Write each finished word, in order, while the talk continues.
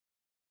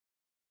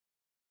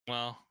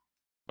Well,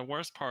 the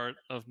worst part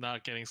of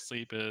not getting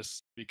sleep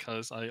is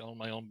because I own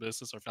my own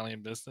business or family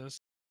owned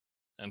business,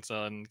 and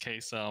so in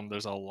case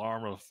there's an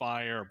alarm of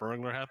fire or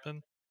burglar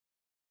happen,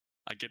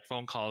 I get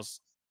phone calls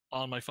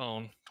on my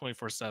phone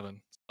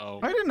 24/7. So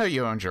I didn't know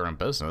you owned your own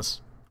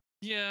business.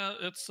 yeah,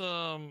 it's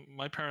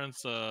my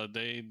parents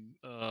they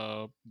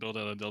built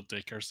an adult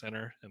daycare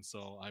center, and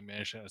so I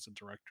manage it as a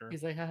director.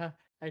 He's like, haha,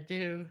 I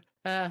do.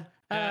 Help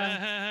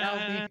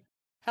me.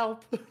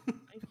 Help. Why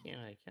can't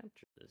I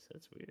capture this?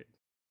 That's weird.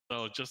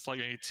 So just like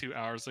maybe 2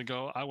 hours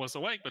ago, I was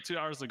awake, but 2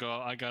 hours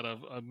ago I got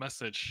a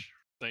message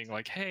saying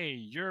like, "Hey,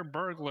 your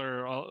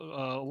burglar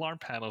alarm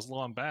panel is low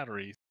on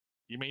battery.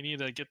 You may need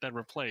to get that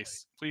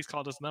replaced. Please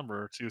call this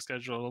number to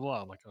schedule a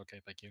alarm." I'm like,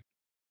 okay, thank you.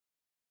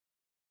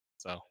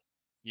 So,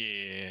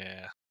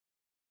 yeah.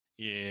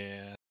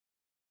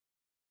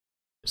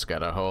 Just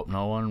gotta hope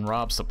no one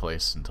robs the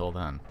place until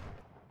then.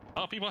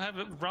 Oh, people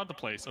haven't robbed the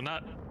place, so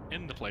not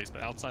in the place,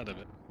 but outside of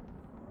it.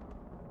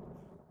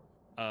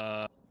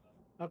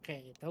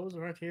 Okay, those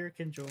right here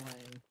can join.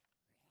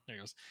 There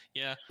goes.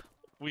 Yeah,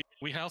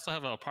 we also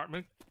have an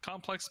apartment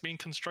complex being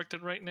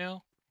constructed right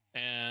now,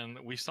 and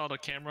we saw the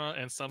camera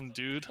and some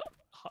dude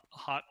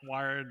hot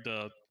wired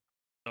the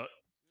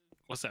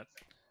what's that?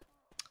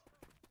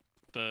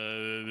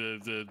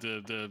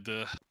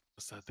 The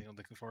what's that thing I'm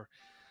looking for?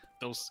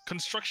 Those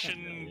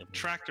construction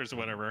tractors or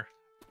whatever,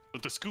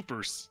 with the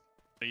scoopers.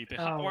 They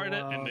hot wired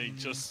it and they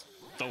just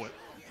throw it.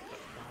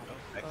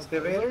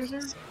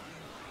 Excavators?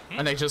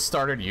 And they just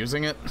started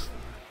using it?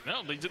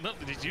 No, they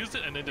used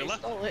it and then they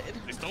left. Stole it.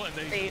 They stole it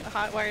and They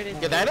hot-wired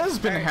it. Yeah, that has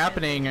been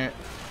happening an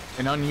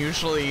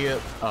unusually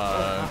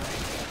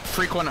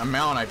frequent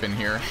amount I've been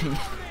hearing.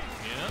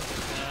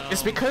 Yeah.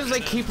 It's because they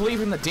keep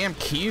leaving the damn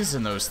keys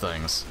in those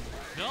things.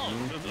 No,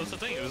 that's the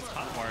thing. It was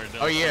hot wired.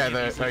 Oh yeah,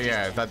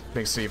 that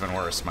makes it even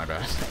worse. My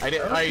bad.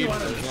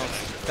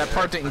 That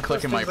part didn't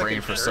click in my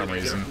brain for some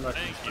reason.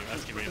 Thank you,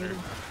 excavator.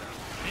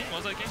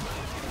 What was that game?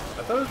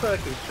 I thought it was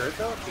like insured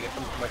though, to get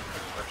from like a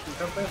construction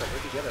company. Like,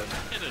 where'd you get it?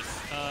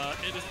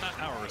 It is not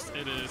ours.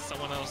 It is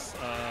someone else.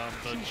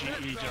 The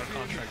GE general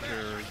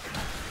contractor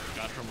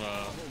got from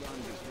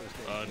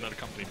another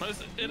company, but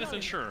it is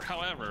insured.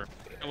 However,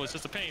 it was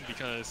just a pain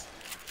because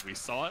we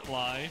saw it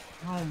live.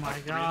 Oh my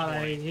god,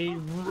 I hate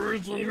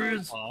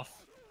burglars.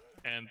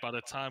 And by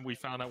the time we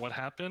found out what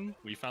happened,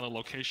 we found a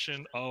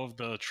location of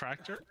the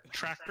tractor,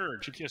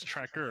 GPS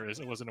tracker.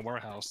 It was in a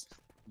warehouse,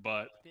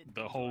 but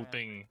the whole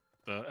thing,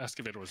 the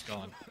excavator was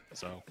gone.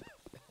 So,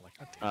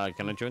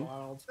 can I join?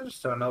 I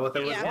just don't know what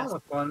there was wrong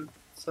with one.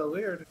 It's so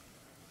weird.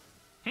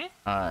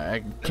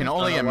 I can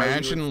only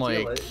imagine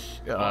like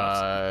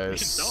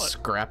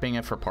scrapping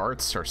it for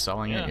parts or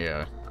selling it.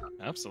 Yeah.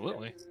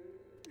 Absolutely.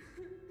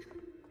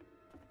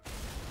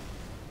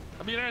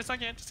 I'll be there in a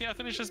second to see how I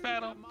finish this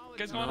battle. You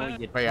guys going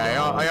ahead? But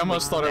yeah, I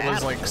almost thought it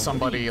was like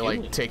somebody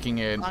like taking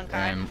it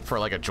and for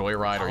like a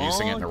joyride or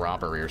using it in a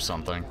robbery or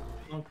something.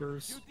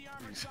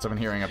 So I've been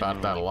hearing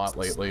about that a lot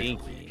lately.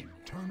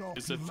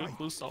 Is it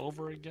Footloose all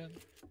over again?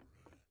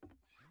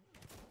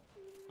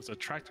 Was it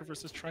tractor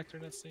versus tractor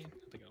in that scene?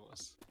 I think it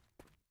was.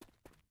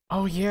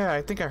 Oh yeah,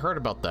 I think I heard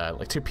about that.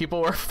 Like two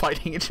people were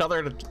fighting each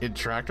other in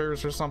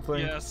tractors or something.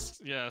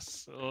 Yes.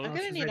 I'm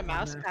gonna need a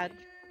mouse pad.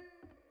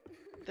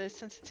 The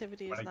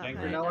sensitivity is not high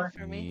enough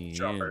for me.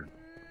 Chopper.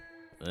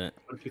 Yeah,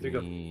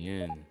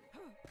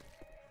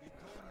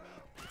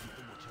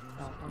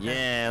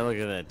 look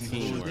at that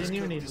teamwork.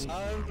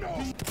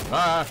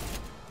 Ah!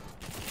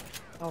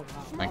 Oh wow.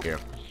 Thank you.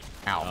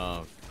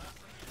 Ow.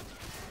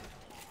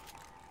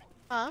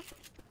 Huh?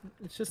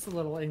 It's just a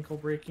little ankle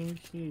breaking.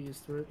 You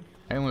used to it.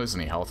 I didn't lose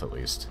any health at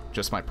least.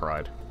 Just my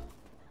pride.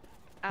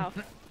 Ow.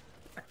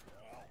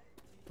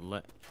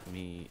 Let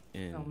me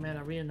in. Oh man,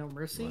 are we in No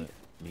Mercy? Let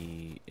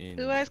me in.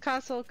 Who has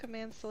console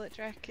commands to let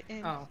Drac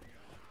in? Oh.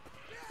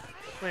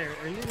 Wait,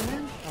 are you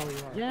in? Oh, you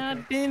are. Yeah,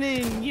 I've been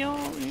in, yo.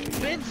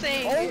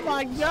 Insane. Oh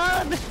my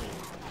god.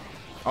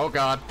 Oh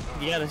god.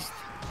 You gotta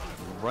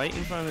right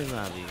in front of the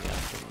zombie. You gotta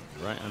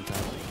right on top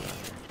of the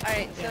zombie.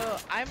 Alright, so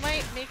I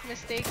might make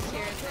mistakes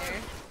here and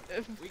there.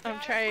 I'm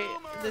trying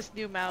this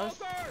new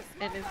mouse,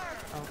 and it's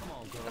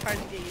hard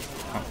to get used to.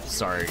 Oh,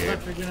 sorry, I Gabe.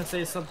 thought you were gonna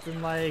say something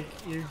like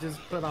you just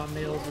put on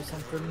nails or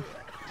something.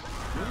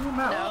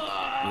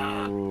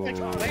 No.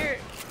 Where?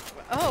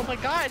 Oh my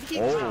god, he's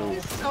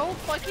so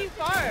fucking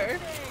far.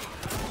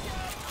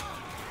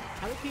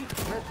 How did he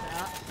crit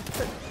that?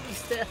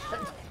 He's dead.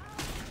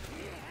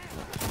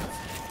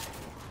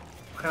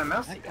 What kind of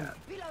mouse you got?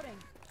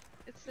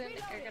 It's an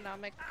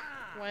ergonomic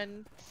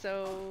one,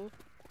 so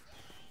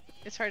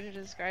it's hard to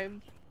describe.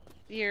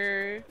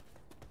 Your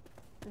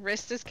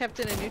wrist is kept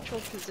in a neutral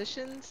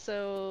position,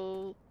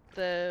 so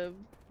the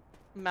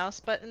mouse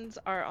buttons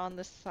are on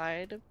the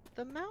side of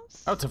the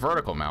mouse. Oh, it's a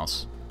vertical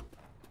mouse.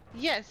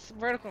 Yes,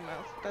 vertical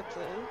mouse. That's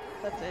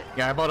it.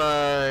 Yeah, I bought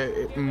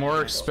a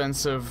more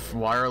expensive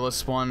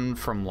wireless one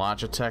from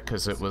Logitech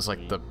because it was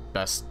like the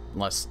best,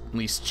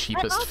 least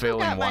cheapest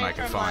failing one I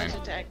could find.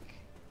 Logitech.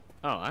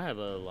 Oh, I have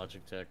a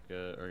Logitech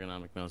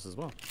ergonomic mouse as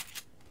well.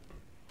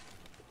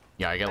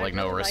 Yeah, I get like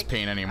no wrist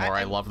pain anymore.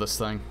 I love this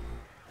thing.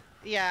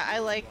 Yeah, I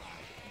like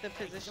the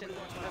position of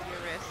your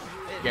wrist.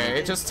 Yeah,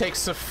 it just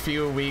takes a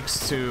few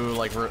weeks to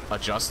like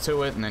adjust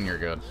to it, and then you're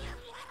good.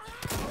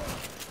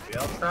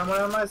 I'll try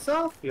one on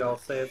myself. Y'all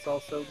say it's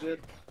also good.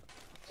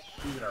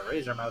 Using a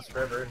razor mouse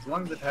forever, as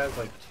long as it has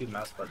like 2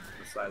 mouse buttons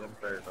beside them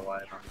for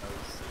relying on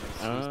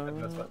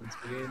those mouse buttons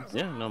for games.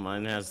 Yeah, no,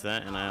 mine has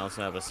that, and I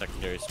also have a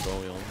secondary scroll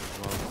wheel as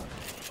well.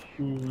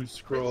 Ooh,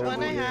 scroll. This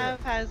one I have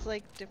has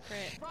like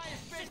different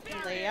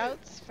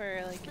layouts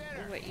for like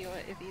what you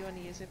want, if you want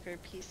to use it for a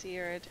PC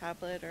or a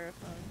tablet or a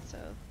phone. So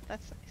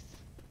that's nice.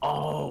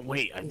 Oh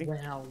wait, I think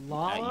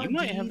Well, you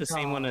might have the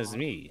same one as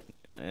me,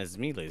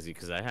 Lazy,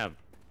 because I have.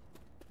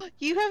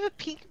 You have a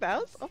pink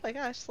mouse? Oh my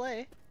gosh,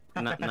 slay.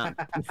 Not.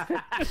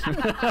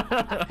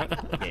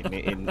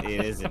 it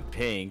isn't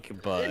pink,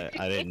 but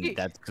I didn't.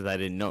 That's because I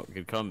didn't know it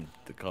could come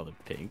to color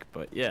pink.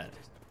 But yeah.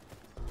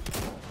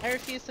 I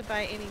refuse to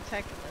buy any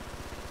tech.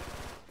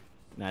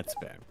 That's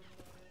fair.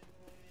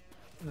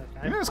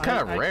 I mean, it's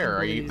kind of rare.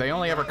 They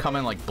only ever come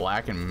in like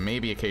black and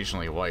maybe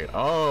occasionally white.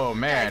 Oh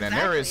man, Yeah, and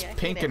there is exactly.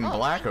 pink and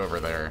black over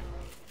there.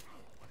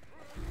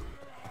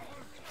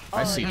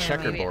 I see yeah,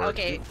 checkerboard.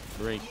 Okay,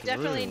 you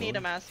definitely through. need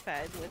a mouse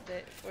pad with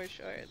it for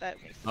sure. That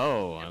makes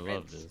Oh, I difference.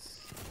 love this.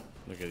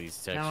 Look at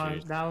these Now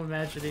textures. I'm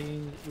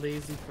imagining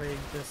Lazy playing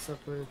this up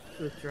with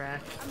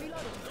Drac.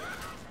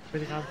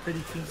 Putting on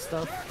pretty pink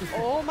stuff.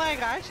 Oh my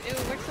gosh, it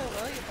would work so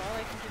well. You thought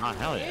I can do Oh,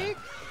 hell yeah. big.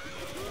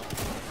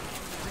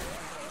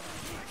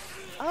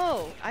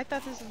 Oh, I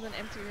thought this was an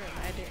empty room.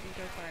 I didn't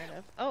go far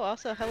enough. Oh,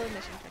 also, hello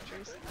mission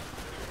pictures.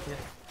 Yeah.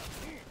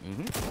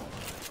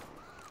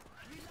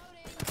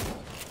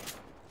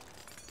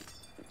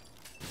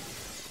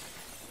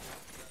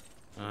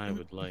 I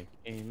would like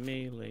a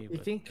melee. You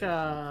think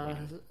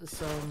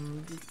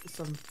some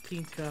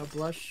pink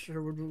blush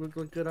would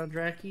look good on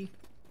Dracky?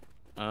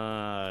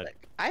 I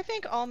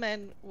think all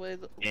men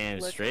would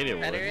And look straight it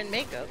better would. in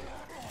makeup.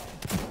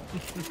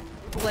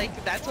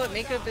 Like, that's what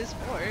makeup is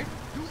for.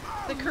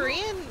 The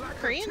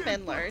Korean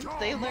men learned.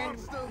 They learned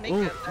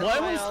makeup. That's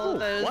why all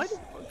those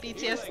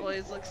BTS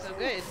boys look so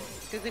good.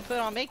 Because they put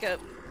on makeup.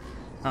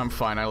 I'm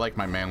fine. I like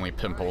my manly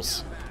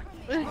pimples.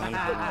 I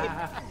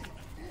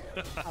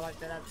like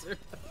that answer.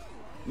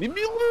 Leave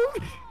me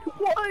alone!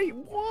 Why?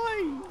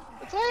 Why?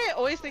 That's why I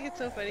always think it's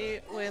so funny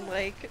when,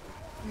 like,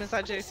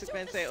 misogynistic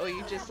men say, oh,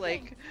 you just,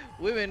 like,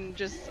 women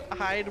just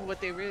hide what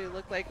they really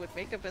look like with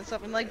makeup and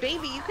stuff. I'm like,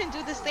 baby, you can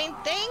do the same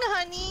thing,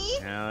 honey!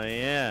 Hell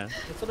yeah.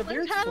 That's what a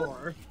beard's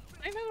for.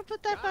 I'm gonna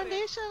put that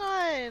foundation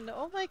on!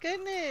 Oh my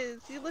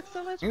goodness, you look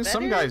so much better!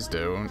 Some guys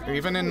do.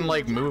 Even in,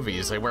 like,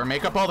 movies, they wear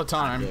makeup all the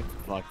time.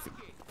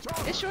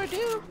 They sure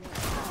do!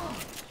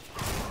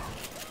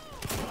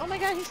 Oh my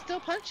god, he's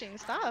still punching,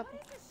 stop!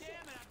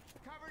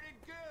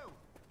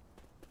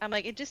 I'm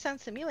like, it just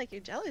sounds to me like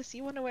you're jealous.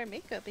 You want to wear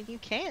makeup, and you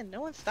can.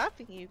 No one's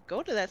stopping you.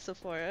 Go to that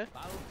Sephora.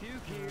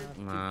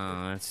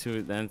 Nah, that's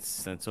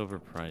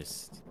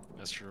overpriced.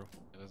 That's true.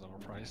 It is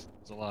overpriced.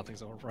 There's a lot of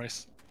things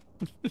overpriced.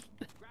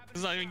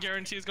 It's not even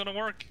guaranteed it's gonna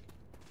work.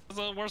 That's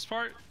the worst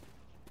part.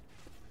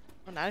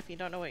 Well, not if you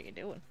don't know what you're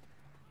doing.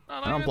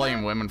 I don't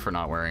blame women for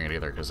not wearing it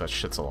either, because that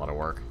shit's a lot of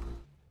work.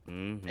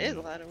 It is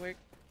a lot of work.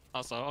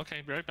 Also,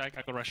 okay, be right back.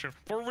 I go restroom.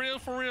 For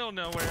real,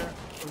 nowhere.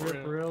 For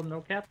real,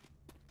 no cap?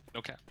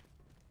 No cap.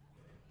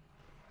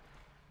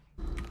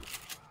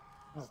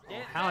 Oh,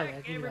 hell yeah,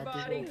 give me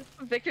that digital.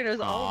 Victor knows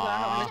all about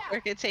how much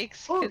work it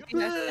takes. 'Cause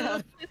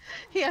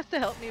he has to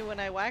help me when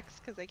I wax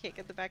because I can't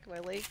get the back of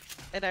my legs,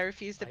 and I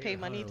refuse to pay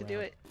money to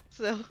do it.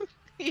 So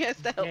he has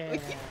to help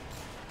me.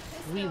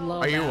 We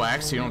love. Are you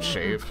waxed? You don't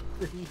shave?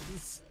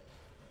 Please.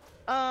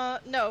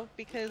 No,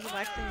 because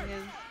waxing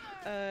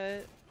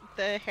is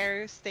the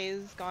hair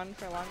stays gone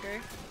for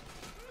longer.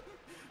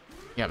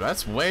 Yeah, but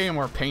that's way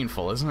more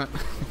painful, isn't it?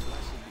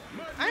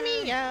 I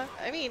mean, yeah.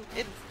 I mean,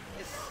 it's.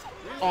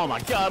 Oh my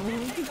god!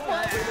 Piece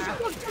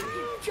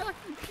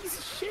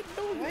of shit!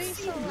 Why are you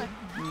so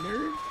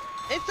nerd?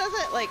 It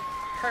doesn't like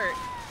hurt,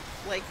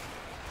 like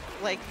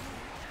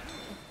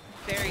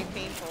very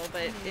painful,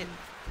 but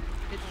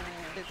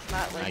it's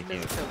not like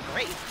this so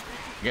great.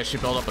 I guess you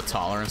build up a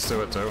tolerance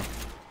to it too.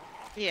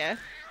 Yeah.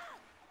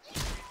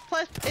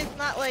 Plus, it's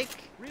not like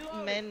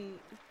men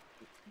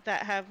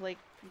that have like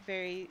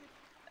very,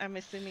 I'm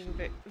assuming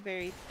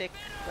very thick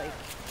like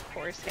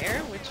coarse hair,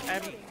 which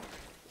I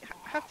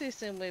have to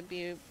assume would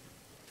be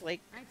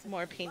like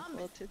more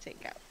painful to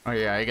take out. Oh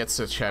yeah, I get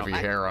such heavy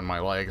hair on my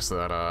legs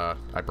that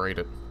I braid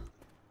it.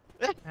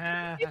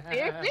 I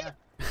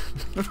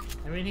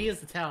mean, he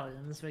is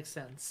Italian. This makes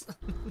sense.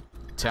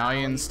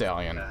 Italian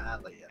stallion.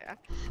 Yeah.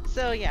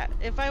 So yeah,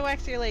 if I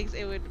wax your legs,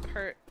 it would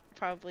hurt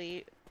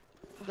probably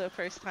the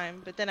first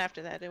time, but then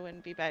after that, it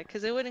wouldn't be bad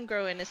because it wouldn't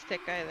grow in as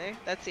thick either.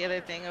 That's the other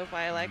thing of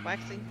why I like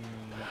waxing.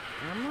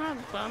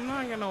 I'm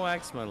not gonna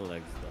wax my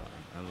legs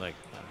though. I like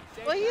that.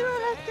 Well, you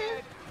don't have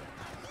to.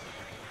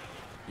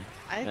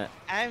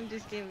 I'm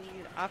just giving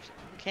you the option.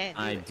 You can't.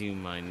 I do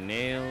my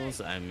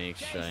nails. I make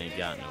sure I ain't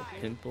got no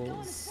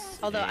pimples.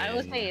 Although I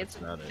will say it's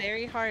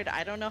very hard.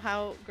 I don't know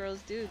how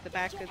girls do the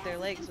back of their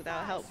legs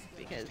without help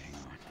because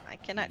I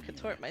cannot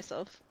contort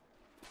myself.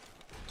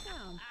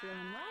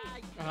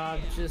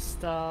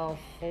 Just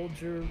hold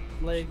your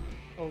leg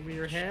over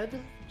your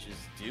head.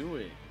 Just do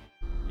it.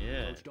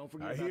 Yeah.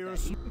 I hear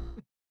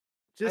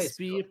Just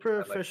be a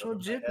professional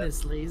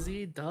gymnast,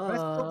 lazy. Can I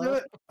still do Duh.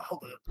 it?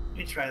 Hold on. Let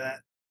me try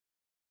that.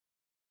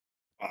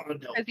 Oh no.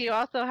 Because you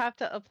also have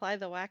to apply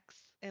the wax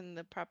in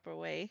the proper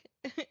way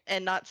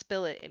and not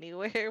spill it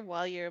anywhere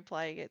while you're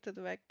applying it to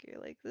the back of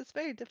your legs. It's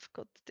very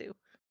difficult to do.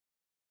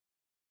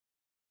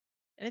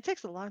 And it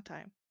takes a long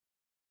time.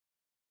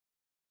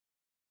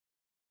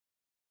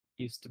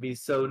 Used to be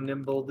so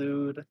nimble,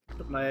 dude.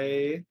 Put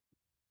my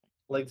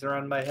legs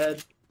around my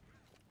head.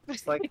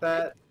 Just like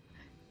that.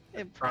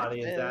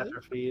 Body is Impressive.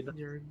 atrophied.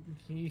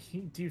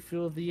 Do you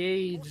feel the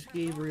age,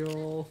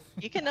 Gabriel?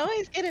 You can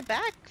always get it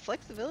back.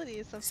 Flexibility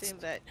is something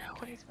that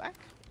comes back.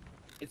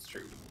 It's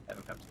true.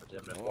 Haven't come to the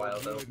gym in a while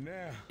though.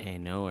 Hey,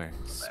 nowhere.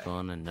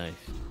 Spawn a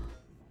knife.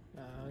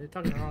 You're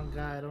talking to the wrong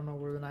guy. I don't know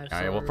where the knives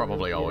I are. will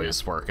probably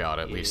always work out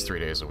at least 3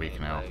 days a week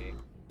now.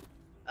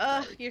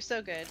 You're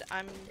so good.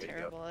 I'm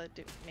terrible at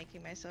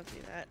making myself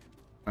do that.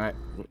 Alright.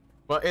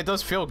 Well, it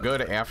does feel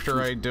good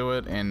after I do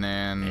it, and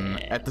then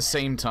at the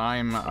same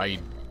time, I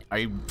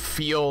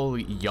feel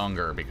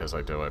younger because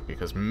I do it,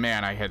 because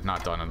man, I had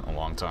not done it in a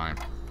long time.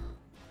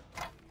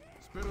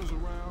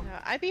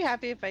 I'd be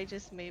happy if I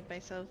just made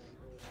myself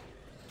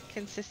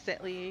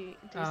consistently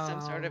do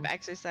some sort of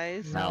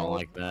exercise. I don't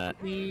like that.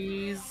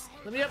 Please,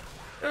 let me up.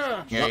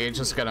 Yeah, you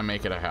just gotta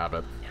make it a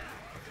habit.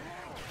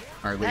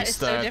 Or at least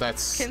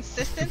that's...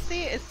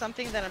 Consistency is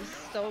something that I'm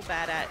so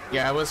bad at.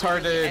 Yeah, it was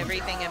hard to...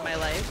 Everything in my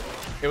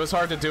life. It was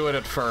hard to do it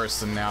at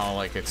first, and now,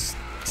 like, it's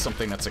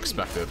something that's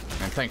expected.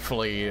 And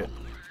thankfully...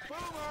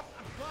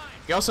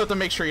 You also have to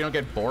make sure you don't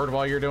get bored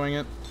while you're doing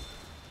it.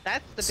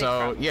 That's the big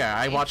problem. So, yeah,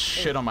 I watch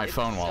shit on my it's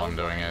phone while so I'm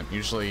doing it.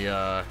 Usually,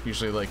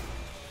 like,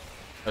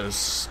 a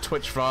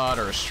Twitch VOD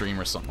or a stream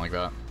or something like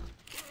that.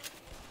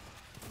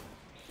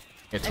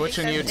 Yeah, Twitch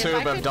and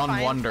YouTube have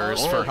done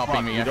wonders for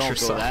helping me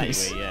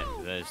exercise.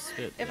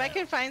 If I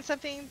could find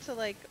something to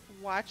like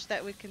watch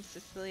that would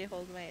consistently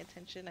hold my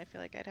attention, I feel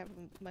like I'd have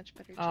a much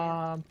better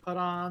chance. Put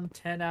on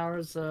 10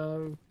 hours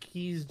of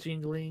keys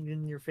jingling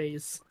in your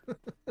face.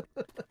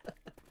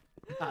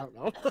 I don't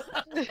know.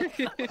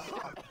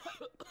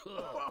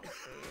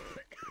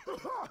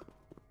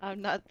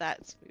 I'm not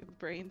that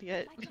smooth-brained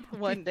yet.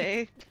 One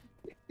day.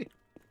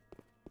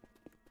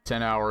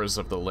 10 hours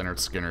of the Leonard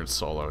Skinner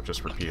solo,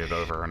 just repeated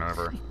over and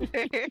over.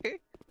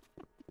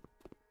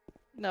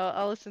 No,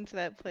 I'll listen to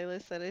that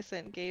playlist that I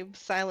sent Gabe.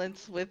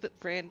 Silence with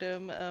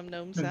random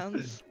gnome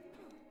sounds.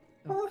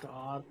 Oh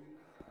god.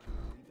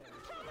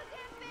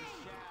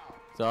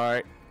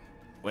 Sorry.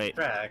 Wait.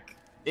 Track.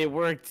 It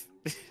worked.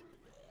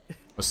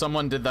 Well,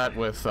 someone did that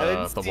with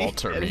the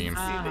Walter meme.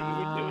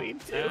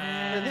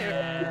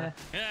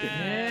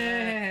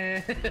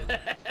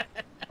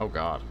 Oh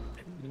god.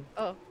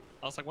 Oh.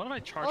 I was like, why did I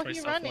charge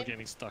myself while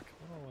getting stuck? I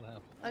don't know what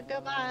happened.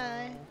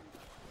 Goodbye.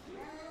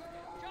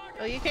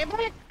 Oh, you came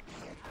back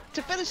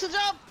to finish the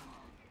job.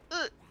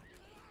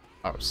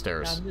 Oh,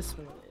 stairs. This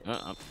way.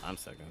 I'm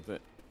second. That's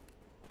it.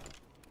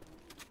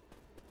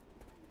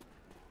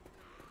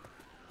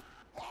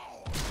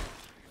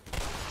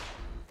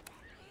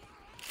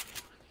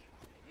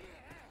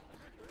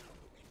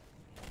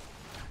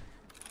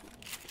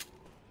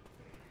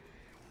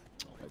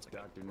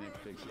 Dr. Nick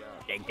fix you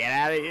out. Get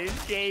out of here,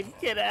 James.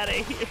 Get out of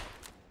here.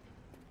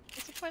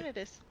 What's the point of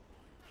this?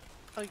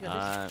 Oh, you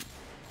got this.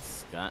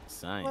 Scott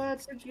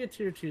Science. Where'd you get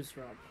tier 2s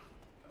from?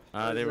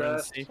 They were in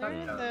the safe We're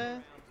in room.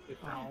 the...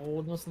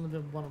 Oh, must have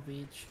been one of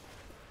each.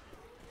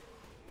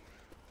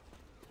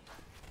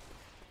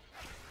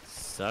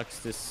 Sucks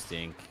to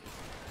stink.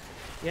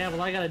 Yeah,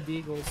 well, I got a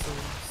deagle, so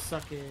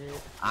suck it.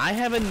 I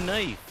have a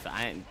knife.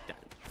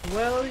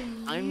 Well,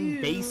 I'm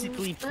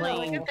basically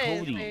playing look at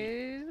Cody.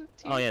 this.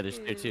 Oh yeah, there's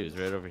tier 2s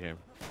right over here.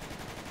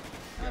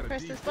 I'll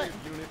press this button.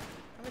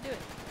 I'm gonna do it.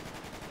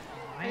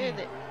 I did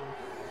it.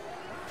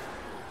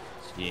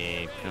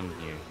 Yeah, come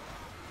here.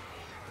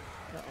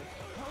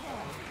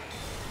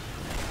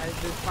 I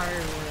did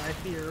fire where I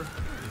fear.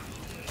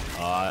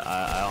 Oh,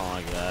 I don't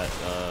like that.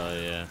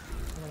 Yeah.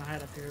 I'm gonna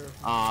hide up here.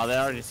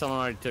 Oh, someone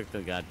already took the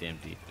goddamn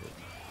deep.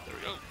 There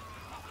we go.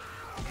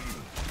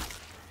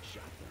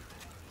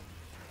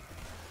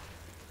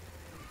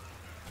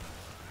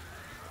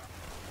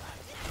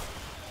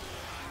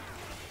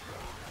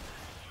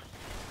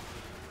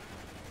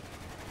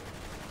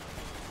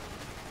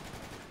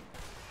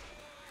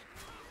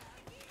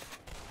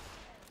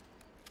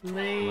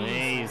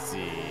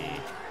 Lazy.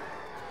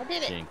 I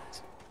did it.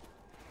 Jinked.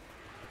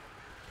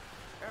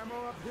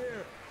 Ammo up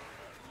here.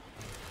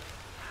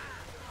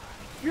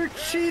 You're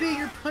cheating!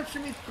 You're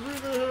punching me through the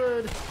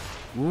hood!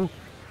 Ooh.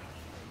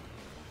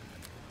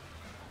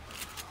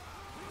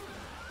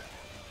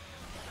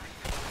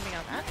 Coming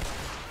on that.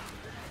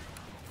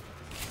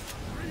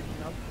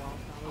 Nope,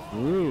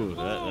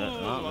 well, that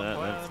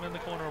was... Ooh, I'm in the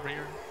corner over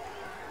here.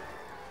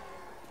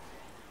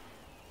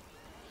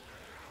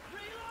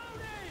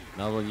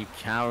 Noble, you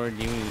coward,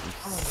 you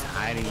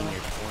hiding in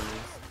your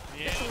corners.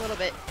 Yeah. Just a little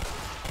bit.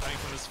 Fighting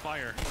from this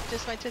fire.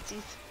 Just my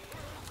tootsies.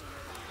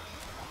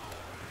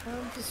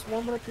 Just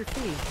warming up your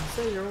feet. You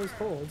say you're always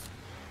cold.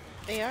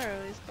 They are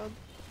always cold.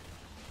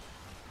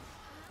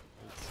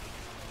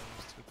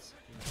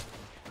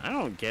 I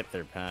don't get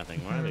their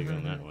pathing. Why are they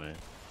going that way?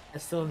 I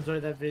still enjoy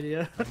that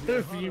video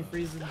of you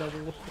freezing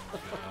double.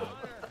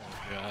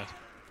 God.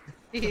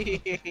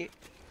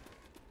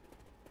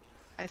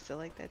 I still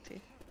like that too.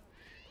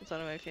 It's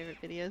one of my favorite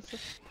videos.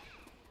 It's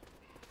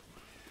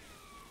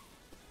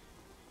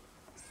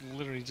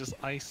literally just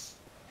ice.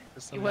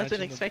 Just He wasn't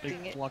imagine a expecting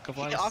big it. block of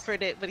He ice.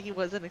 offered it, but he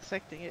wasn't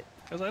expecting it.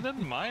 Because I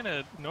didn't mind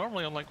it.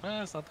 Normally I'm like,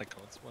 well, it's not that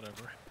cold. It's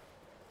whatever.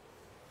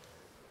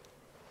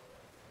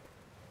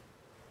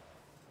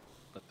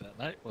 But that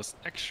night was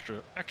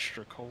extra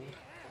cold.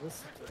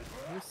 Listen to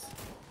this.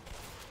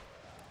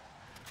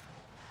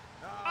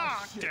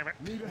 Ah, damn it.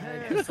 Need a I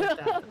hand. just like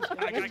that.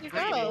 I Where'd got you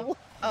greedy. go?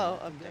 Oh,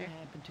 up there.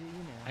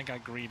 I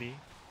got greedy.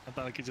 I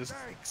thought I could just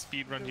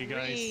speed run you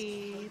guys.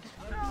 Read.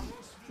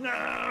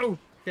 No!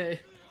 Okay.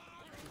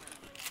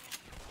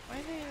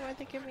 Why'd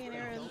they give me an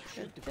arrow that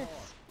said this?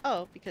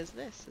 Oh, because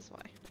this is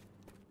why.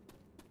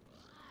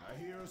 I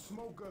hear a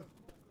smoker.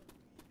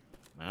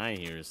 I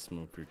hear a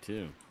smoker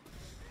too.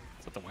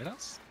 Is that the White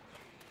House?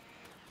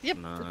 Yep,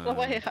 Nah. the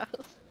White House.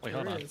 Wait,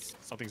 hold There on. is.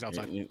 Something's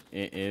outside. Well,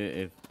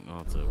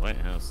 it's a White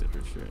House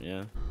for sure.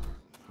 Yeah.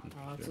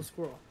 It's a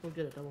squirrel. We'll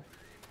get it, double.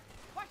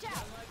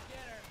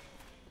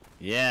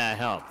 Yeah, it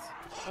helped.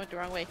 I went the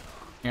wrong way.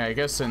 Yeah, I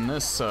guess in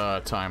this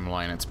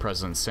timeline, it's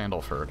President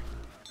Sandalford.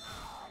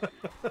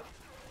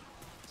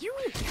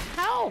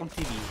 How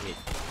did he hit?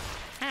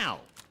 How?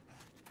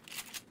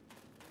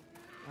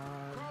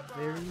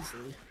 Very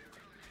easily.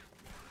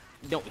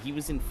 No, he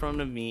was in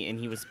front of me and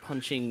he was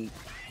punching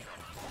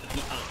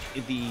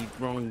the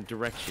wrong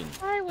direction.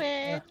 Hi,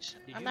 witch.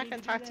 I'm not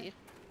gonna talk to you.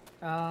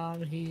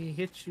 He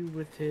hit you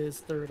with his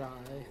third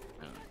eye.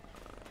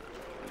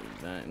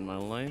 That in my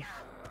life?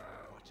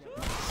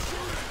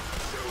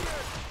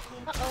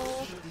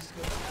 Uh-oh.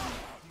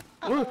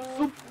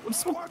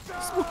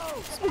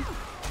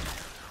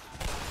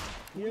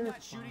 You're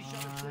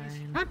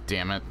fine. God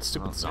damn it,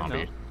 stupid I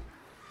zombie. know.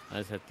 I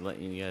just have to let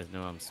you guys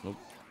know I'm smoked.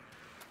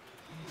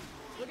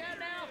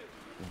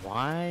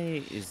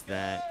 Why is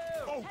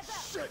that? Oh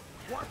shit!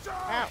 Watch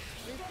out! Wow.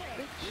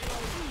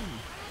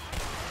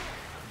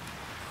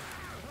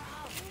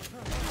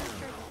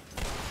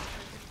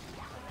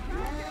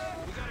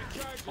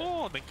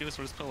 Oh, thank goodness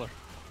for this pillar.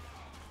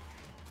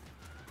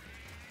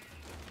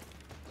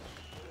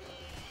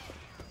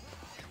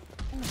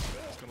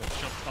 Just gonna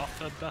jump off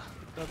the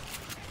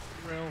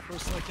rail for a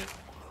second.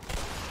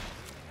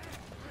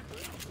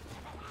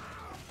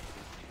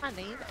 I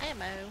need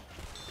ammo.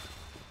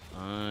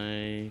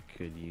 I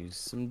could use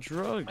some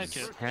drugs.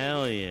 Okay.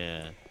 Hell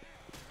yeah.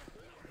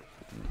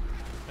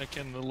 Back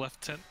in the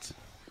left tent.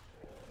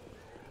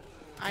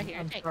 I hear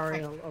I'm a tank. sorry,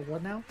 a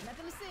what now?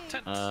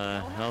 Tent.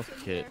 Health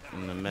kit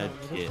in the med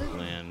kit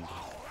land.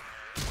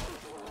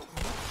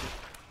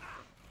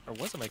 Or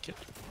was it my kit?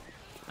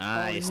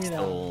 I you need a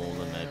stole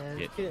the med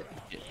med kit.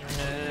 kit.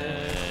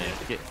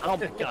 Med kit. Oh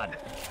my god.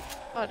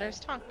 Oh, there's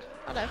Tonk.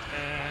 Hello.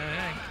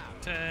 Tank!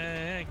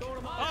 Tank!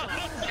 Oh,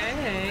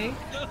 Hey!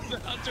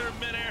 under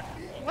midair!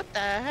 What the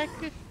heck?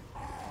 That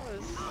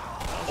was...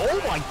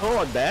 Oh my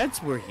god,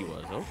 that's where he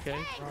was. Okay.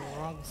 On the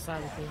wrong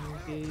side of things,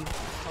 Gabe.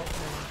 Oh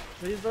man.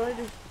 Please, what do I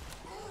do?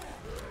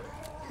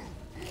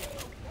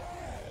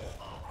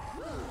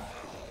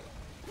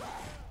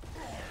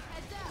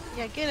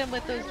 Yeah, get him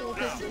with those dual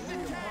pistols.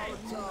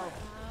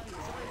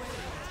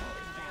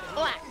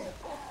 Black.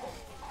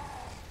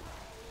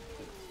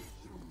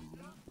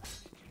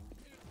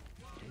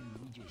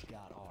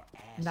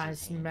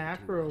 Nice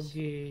macro,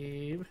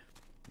 Gabe.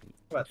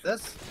 What,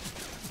 this?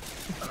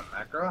 Not a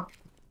macro?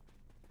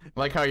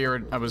 Like how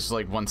I was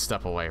like one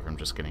step away from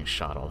just getting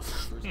shot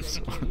off.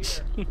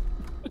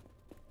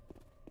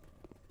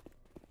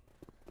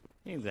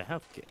 Needs a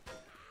health kit.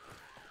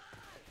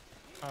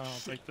 I'll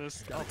take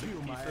this. I'll Gotta take heal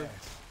the my ether.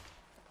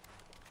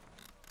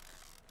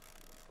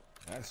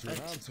 ass. That's what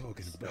I'm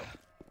talking about.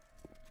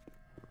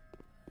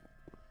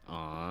 Oh,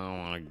 I don't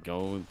want to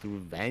go through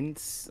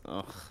vents.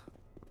 Ugh.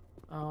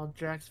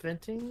 Drax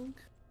venting.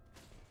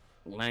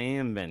 I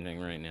am bending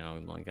right now.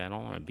 Like, I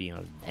don't want to be in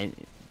a vent.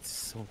 It's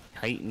so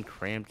tight and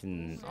cramped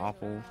and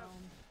awful.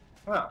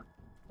 Well,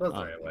 those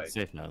Oh, are right way.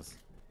 safe house.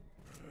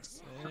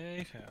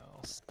 Safe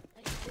house.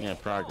 Yeah,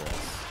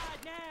 progress.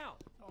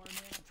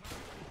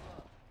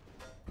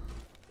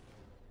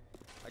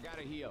 I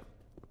gotta heal.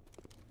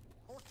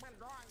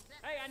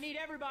 Hey, I need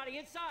everybody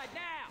inside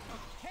now!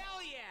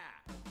 Hell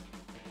yeah!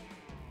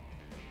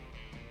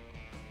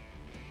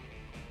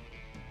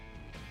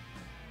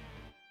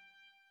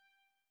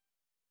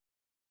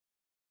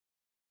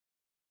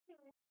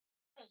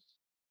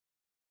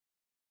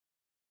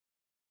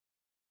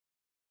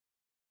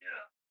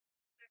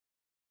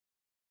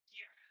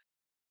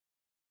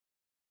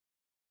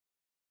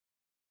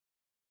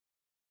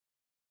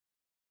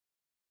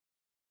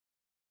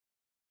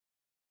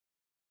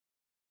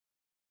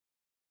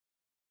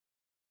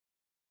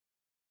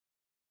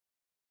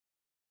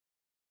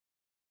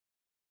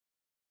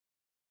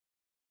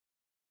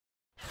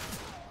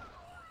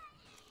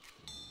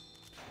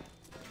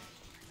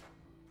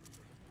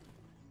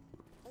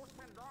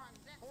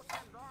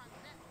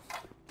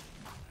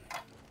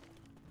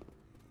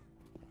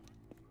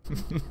 Much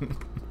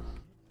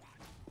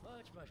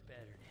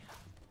better now.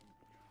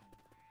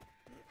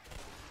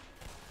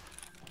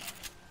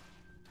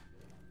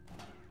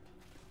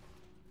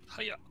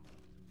 Hiya.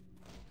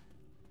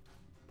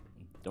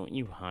 Don't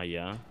you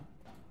hiya?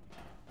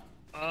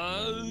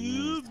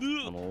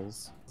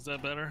 Tunnels. Is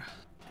that better?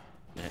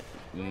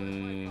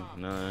 No.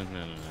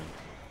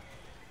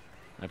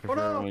 I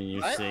prefer when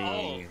you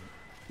say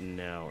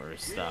no or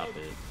stop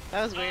it.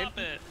 That was weird. Stop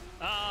it!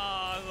 Oh,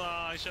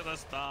 I should have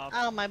stopped.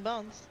 Oh, my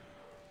bones.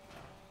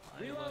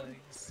 My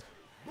legs.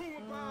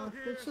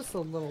 It's just a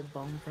little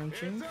bone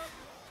crunching.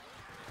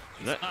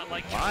 That's Not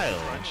like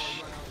wild.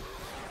 French.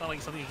 It's not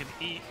like something you can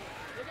eat.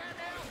 Look out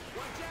now!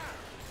 Watch out!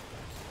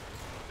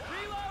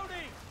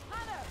 Reloading!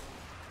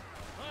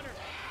 Hunter!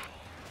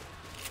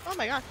 Oh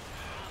my god.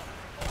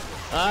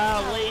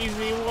 Ah,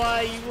 lazy,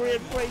 why you were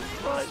in break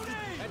front?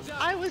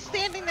 I was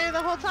standing there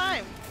the whole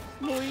time.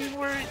 No, you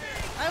weren't.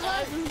 I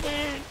was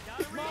there.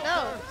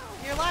 No,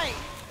 you're lying.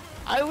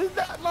 I was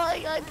not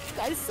lying.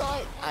 I saw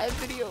it. I have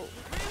video.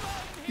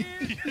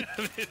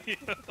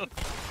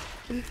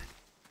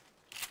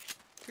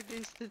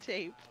 Produce the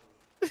tape.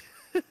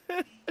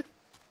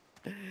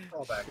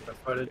 Roll back the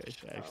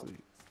footage.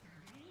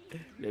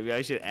 Maybe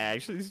I should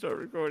actually start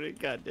recording.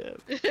 Goddamn.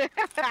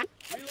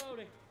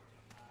 Reloading!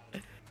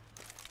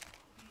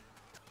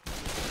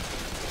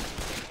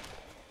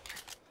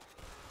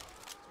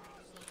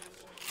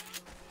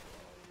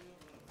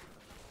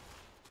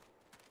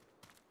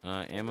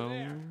 Ammo.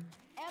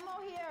 Ammo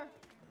here.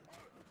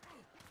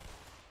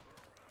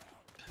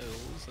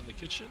 Pills in the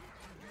kitchen.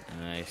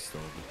 I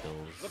stole the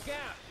pills. Look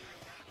out!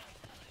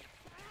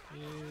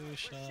 You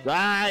shall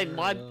What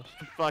live.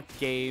 the fuck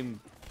game?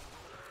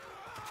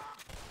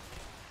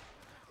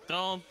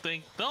 Don't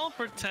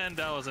pretend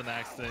that was an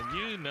accident.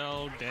 You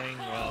know dang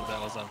well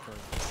that was on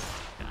purpose.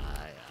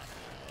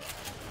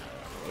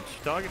 What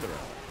you talking about?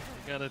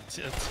 You got a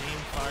team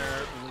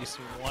fire at least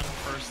one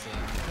person.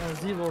 That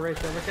was evil right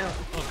there. Look out.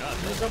 Oh god.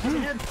 You jump in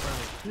my head.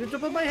 You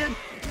jump in my head.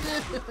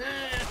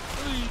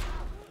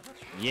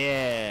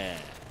 Yeah.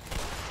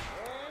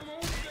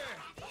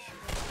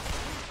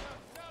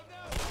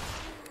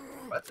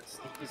 That's a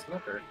sneaky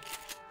smoker.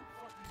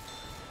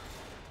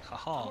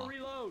 Haha.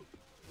 Reload!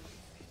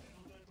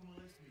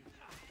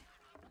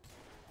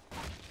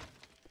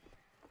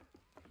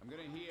 I'm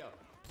gonna heal.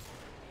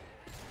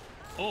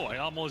 Oh, I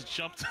almost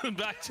jumped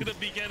back to the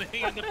beginning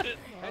in the pit.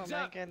 Oh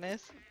my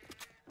goodness.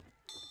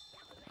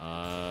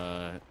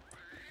 Yeah,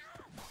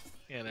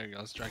 there you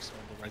go. Strikes in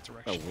the right A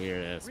direction.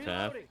 weird ass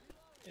path. Reloading!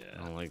 I Yeah.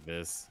 don't like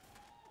this.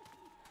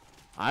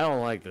 I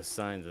don't like the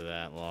signs of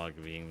that log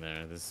being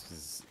there. This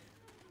is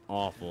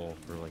awful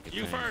for like a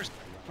You tank. first.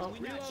 Oh, We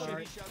not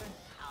sorry. shoot each other?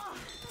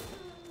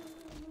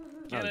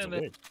 Get Sounds in there.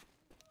 weird.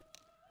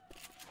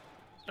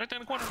 Right down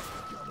the corner.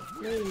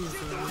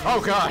 Oh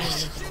god!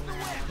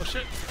 Oh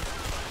shit.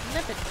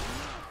 Nip it.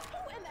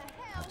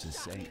 I'll just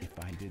say if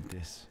I did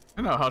this.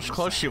 I don't know how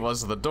close she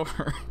was to the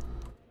door.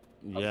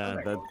 Yeah,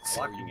 that's.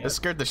 Blocking It it.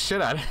 scared the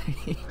shit out of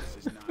me. This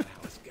is not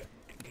how it's gonna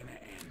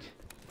end.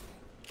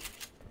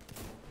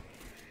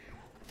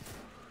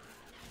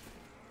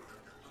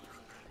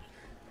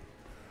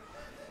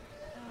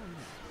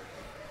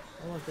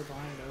 I want to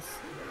behind us.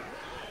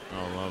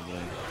 Oh, lovely.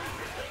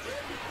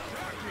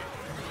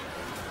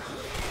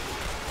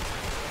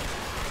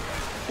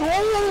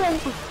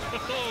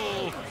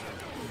 Oh.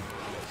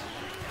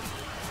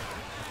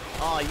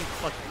 Oh, you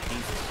fucking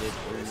piece of shit,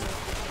 dude.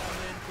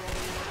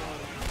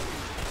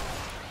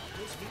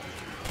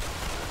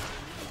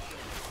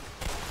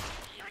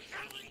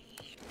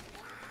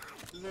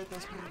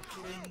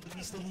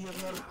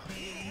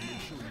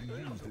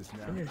 This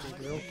now. Energy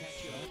drill.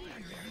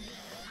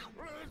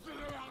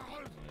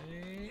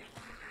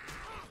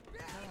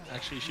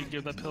 Actually, you should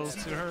give the pills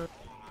to her.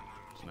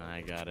 Nah,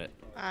 I got it.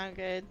 I'm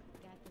good.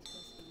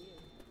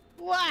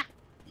 Wah!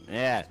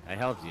 Yeah, I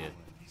helped you.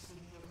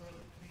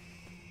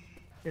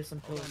 Here's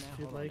some pills if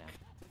you'd like.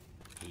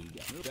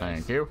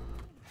 Thank you.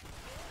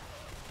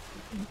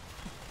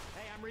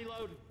 Hey, I'm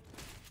reloading.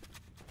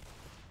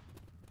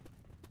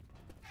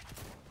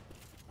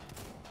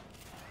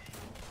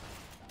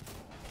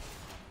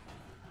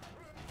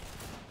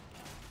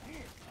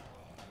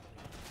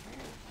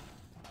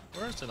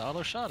 Where's an auto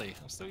shotty?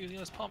 I'm still using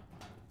this pump.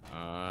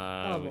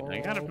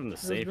 I got it from the There's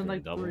safe been room,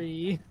 like double.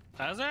 3.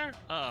 Has there?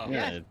 Oh.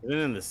 Yeah, it's been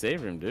in the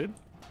safe room, dude.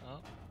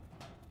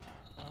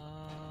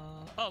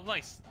 Oh,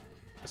 nice.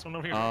 This one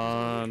over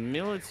here.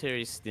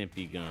 Military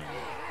stimpy gun.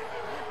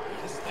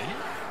 This thing?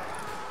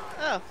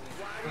 Oh.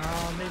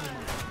 Maybe not.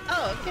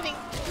 Oh, I'm kidding.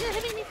 You're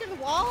hitting me through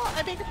the wall?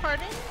 I beg your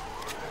pardon?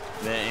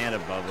 And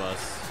above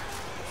us.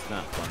 It's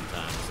not fun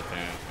times,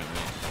 apparently.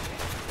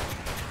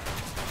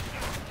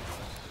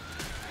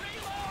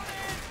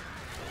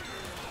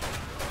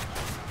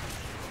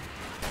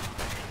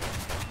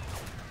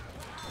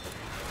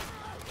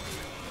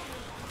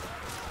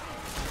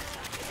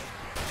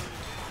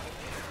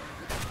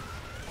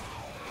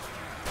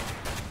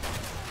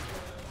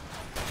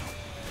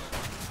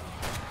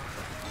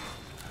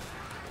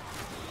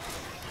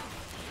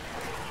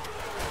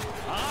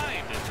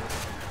 I did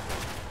this.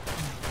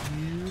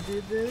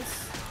 did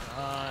this?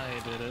 I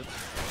did it.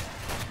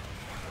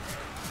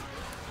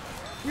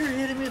 You're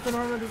hitting me with an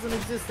arm that doesn't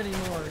exist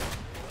anymore.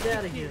 Get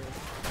out of here.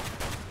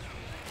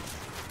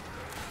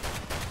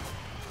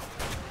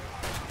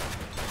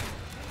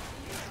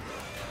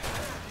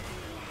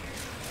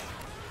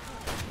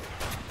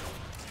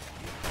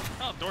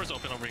 Oh, door's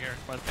open over here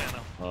by the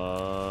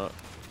piano.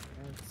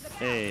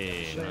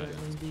 Hey, Shut it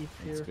in deep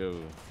let's here. go.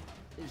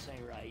 This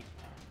ain't right.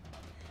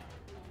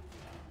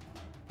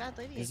 Bad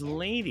lady. There's a again.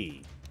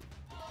 lady.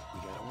 We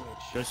got a witch.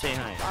 Go say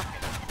hi.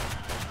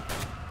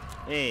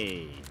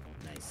 Hey,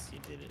 nice, you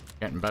did it.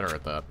 Getting better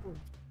at that.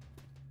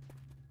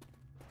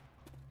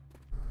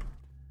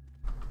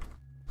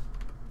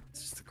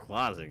 It's just a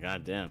closet,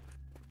 goddamn.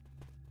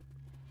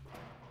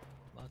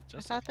 Not I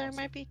just thought a there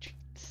closet. might be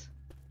treats.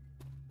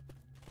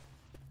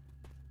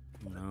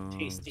 No.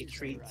 Tasty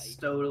treats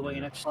stowed away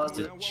in a Just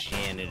closet. a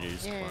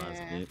janitor's Yeah.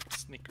 closet.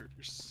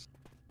 Snickers.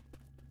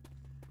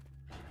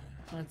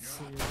 Let's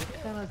see,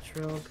 what kind of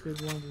trail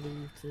could one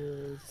leave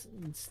to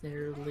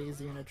snare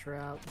Lazy in a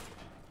trap?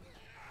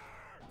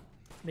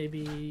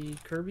 Maybe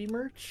Kirby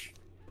merch?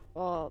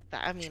 Well,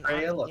 I mean,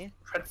 Trail honestly,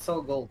 of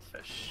pretzel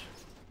goldfish.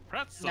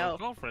 Pretzel No.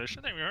 goldfish.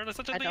 I never heard of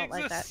such a I thing don't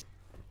like that. exists.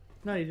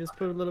 No, you just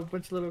put a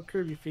bunch of little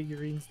Kirby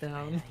figurines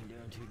down. Ain't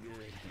doing too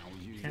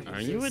good. Can't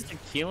Are you a resist.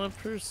 tequila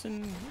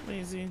person,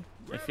 Lazy?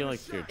 I feel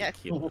like you're Yes.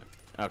 tequila.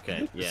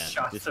 Okay, yeah,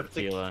 Shots just of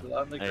tequila.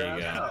 tequila on the There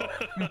you ground.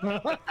 go.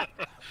 Oh.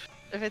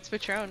 If it's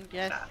Patron,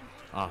 yes.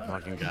 Oh,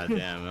 fucking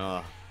goddamn.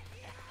 Oh.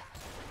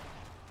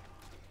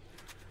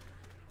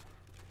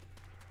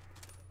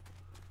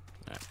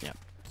 Yeah.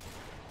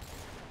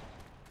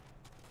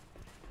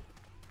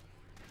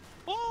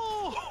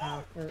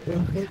 Oh!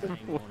 Ain't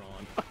going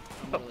on.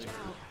 I'm really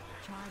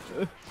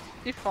hurt.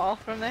 You fall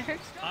from there?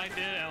 I did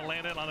and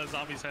landed on a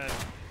zombie's head.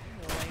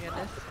 Oh my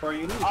goodness. Before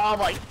you leave. Oh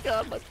my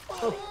god, my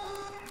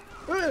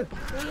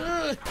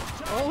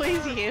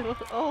Always you.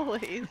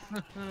 Always.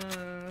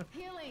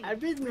 Healing. I've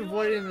been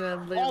avoiding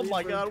them lately. Oh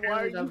my but god, why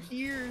are apparently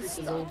you that here? is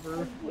Stop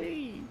over.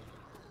 Wait.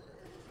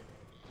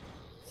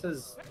 This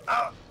is.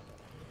 Oh!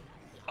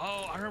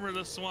 Oh, I remember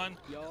this one.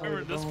 I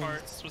remember this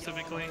part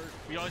specifically.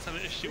 We always have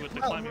an issue with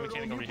the climbing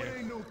mechanic over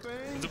here.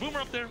 There's a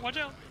boomer up there. Watch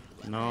out.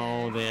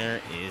 No, there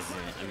isn't.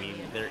 I mean,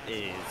 there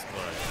is,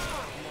 but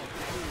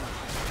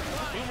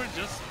Boomer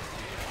just.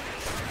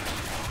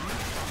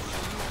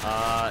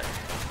 ow.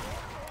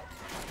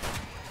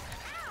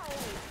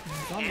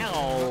 Help me out.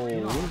 Oh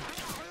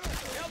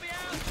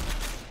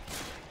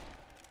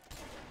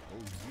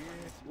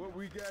yes, what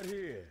we got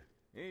here?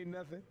 Ain't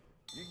nothing.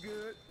 You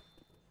good?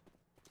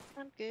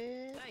 I'm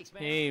good. Thanks,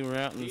 man. Hey, we're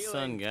out in the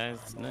sun, guys.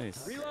 It's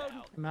nice.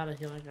 Reloading. I'm out of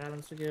healing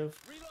items to give.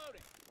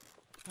 Reloading.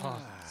 Oh,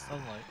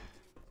 sunlight.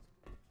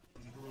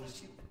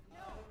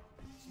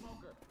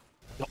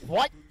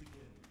 What?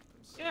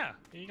 Yeah,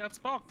 you got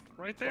smoke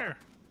right there.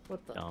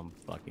 What the? Dumb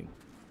fucking.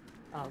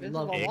 I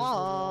Visible love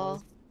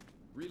wall.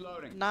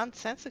 Reloading.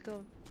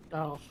 Nonsensical.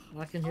 Oh,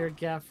 I can hear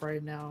Gaff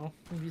right now.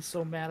 I'd be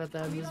so mad at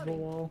that invisible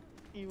wall.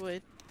 You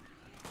would.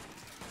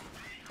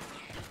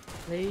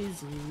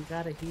 Lazy, you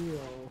gotta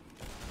heal.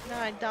 No,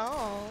 I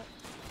don't.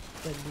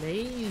 But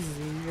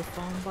Lazy, you're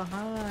falling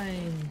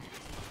behind.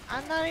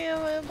 I'm not even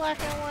in black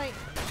and white.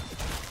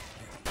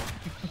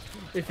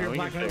 If you're we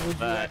black can and white, fix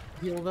would you that.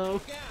 heal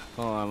though?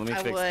 Hold on, let me I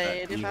fix would. that.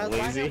 If You I was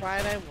black lazy? and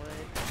white, I would.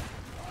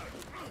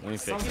 Let me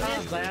fix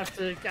Sometimes I that. have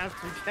to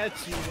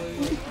catch you.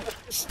 Lazy.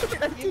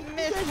 You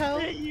missed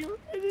hope. You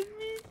hit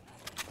me.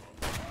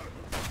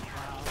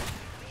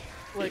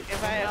 Look,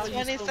 if I Somehow have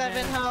you still 27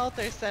 managed- health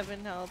or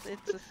 7 health,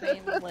 it's the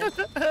same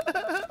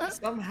length.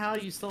 Somehow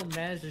you still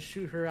managed to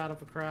shoot her out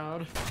of a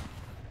crowd.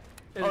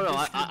 Oh no,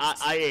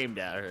 I aimed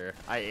at her.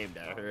 I aimed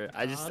at her.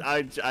 I just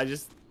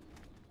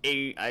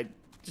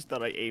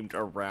thought I aimed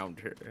around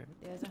her.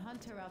 There's a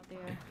hunter out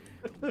there.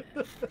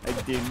 I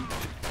didn't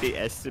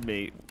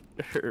estimate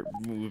her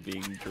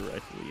moving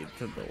directly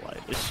into the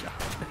line of shot.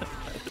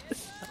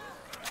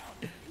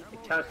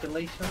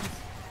 Calculations.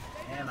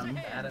 And I'm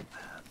bad at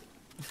math.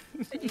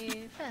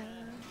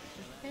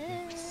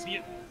 See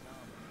it.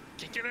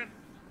 Kick it in.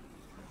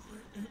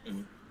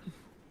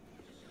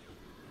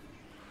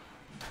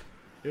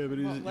 Yeah, but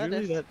is Won't it let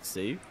really us. that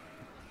safe?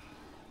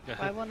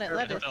 Why won't it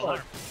let Hit us? the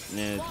alarm.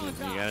 Yeah,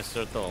 you gotta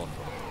start the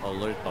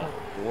alert the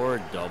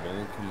war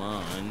double. Come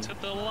on.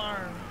 Hit the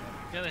alarm.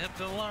 You gotta hit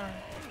the alarm.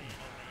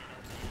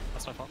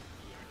 That's my fault.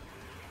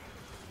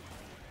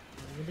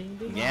 Ding,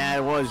 ding, Yeah,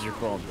 it was your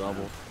fault,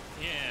 double.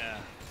 Yeah.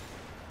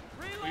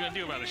 What are you gonna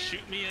do about it?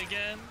 Shoot me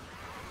again?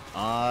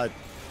 You're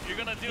You're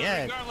gonna do Yeah.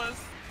 it regardless.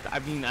 I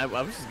mean, I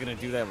was just gonna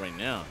do that right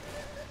now.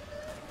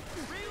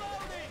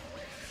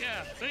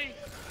 Yeah, see?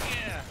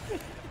 Yeah.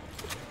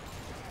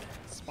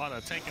 Spot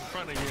a tank in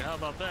front of you. How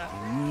about that?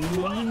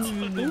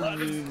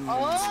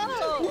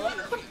 Oh!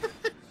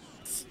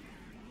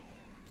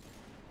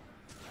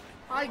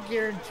 I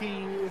guarantee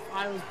you, if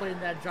I was playing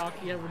that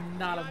jockey, I would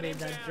not have made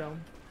that jump.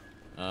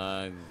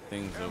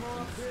 Things open.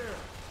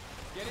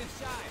 Get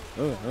inside.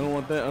 Oh, I don't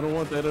want that. I don't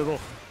want that at all.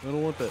 I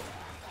don't want that.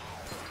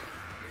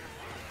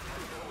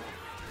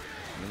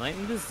 You're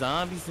letting the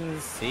zombies in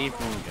the safe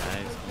room,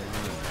 guys.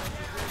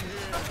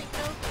 Nothing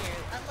go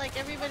here, unlike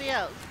everybody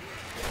else.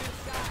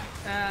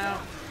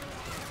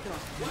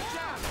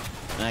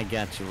 I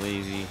got you,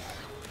 lazy.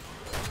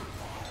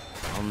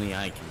 Only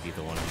I can be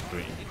the one who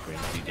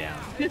brings you down.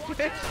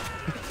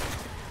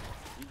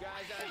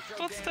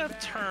 What's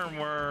that term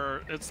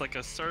where it's like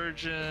a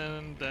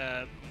surgeon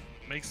that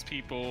makes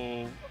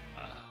people,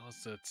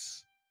 what's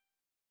it?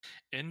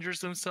 Injures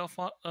themselves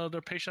on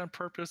their patient on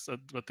purpose,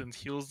 but then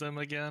heals them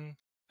again.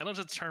 I know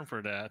there's a term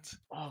for that.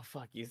 Oh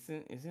fuck!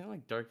 Isn't it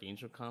like Dark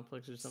Angel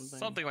Complex or something?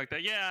 Something like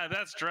that. Yeah,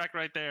 that's Drac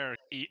right there.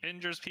 He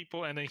injures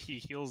people and then he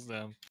heals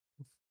them.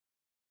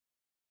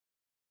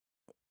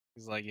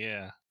 He's like,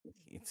 yeah.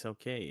 It's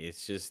okay.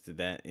 It's just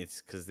that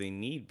it's because they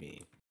need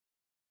me,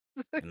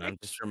 and I'm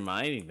just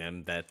reminding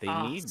them that they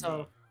need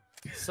me.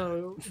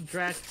 So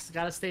Drax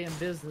gotta stay in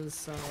business.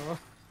 So.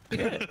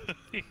 Yeah.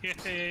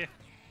 Yeah.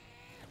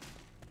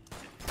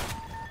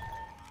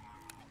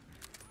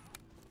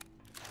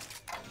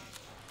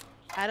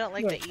 I don't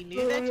like that you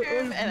knew that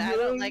term, and I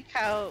don't like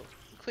how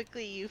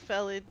quickly you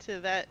fell into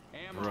that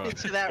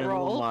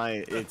role.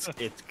 It's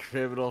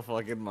criminal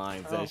fucking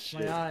minds. That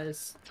shit my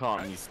eyes.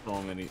 taught me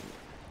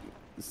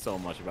so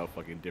much about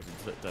fucking different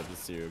types of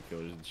serial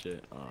killers and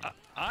shit.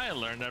 I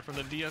learned that from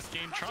the DS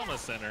game Trauma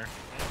Center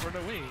for the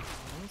Wii.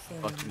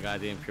 Fucking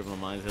goddamn criminal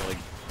minds are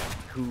like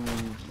who?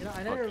 You know,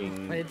 I never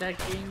played that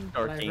game,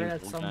 but I heard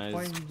at some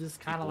point you just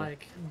kind of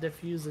like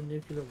defuse a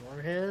nuclear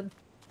warhead.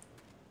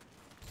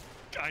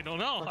 I don't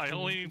know. I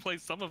only played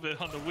some of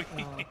it on the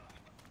Wii.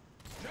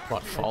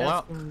 What,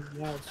 Fallout?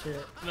 Wild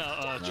shit.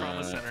 No,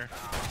 Trauma Center.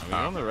 Are we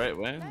on the right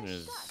way?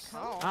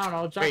 I don't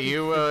know. Wait,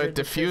 you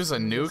defuse a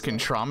nuke in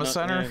Trauma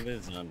Center?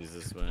 There's zombies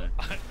this way.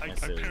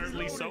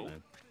 Apparently so.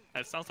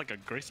 That sounds like a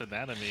Grey's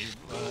Anatomy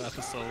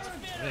episode.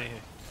 Hey,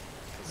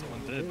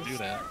 someone did do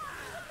that.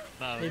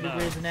 Maybe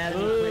Grey's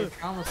Anatomy played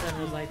Trauma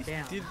Center was like,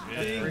 damn.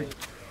 That's great.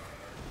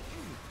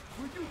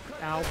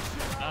 Ow.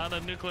 Not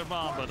a nuclear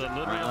bomb, but a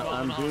literal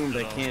bomb. I'm doomed.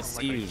 I can't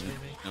see you.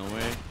 No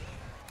way.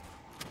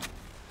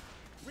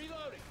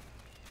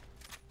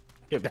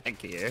 Get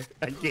back here.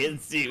 I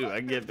can't see you.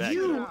 I get back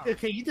here.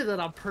 Okay, you did that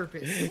on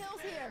purpose.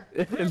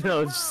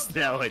 No, just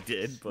now I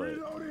did, but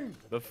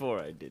before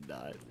I did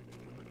not.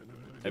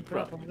 I'm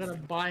gonna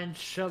bind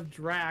shove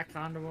Drac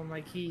onto one of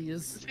my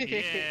keys.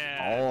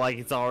 Yeah. Oh, like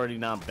it's already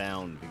not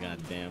bound.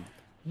 Goddamn.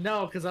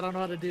 No, because I don't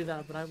know how to do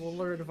that, but I will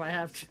learn if I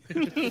have to.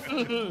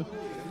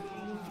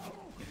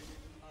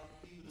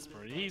 It's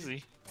pretty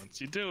easy. Once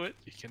you do it,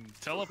 you can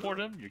teleport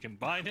him, you can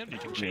bind him, you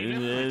can chain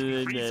him,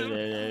 you can freeze him.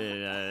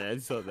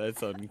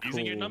 That's uncool.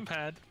 Using your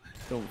numpad.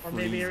 Or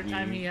maybe every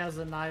time he has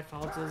a knife,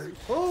 I'll just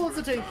it's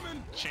a tank.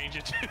 Change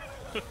it.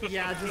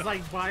 Yeah, just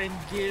like bind,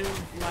 give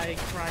like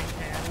frying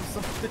pan or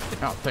something.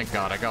 Oh, thank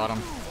God, I got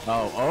him.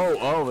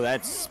 Oh,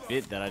 that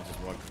spit that I just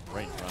walked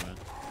right in front of.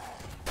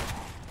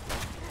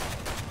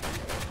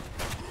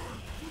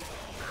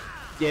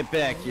 Get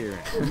back here.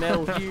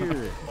 Metal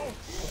here.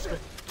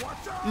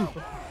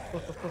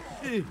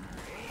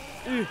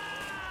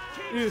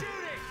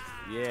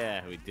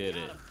 Yeah, we did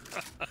it.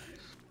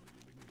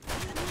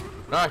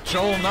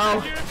 Joel,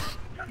 no!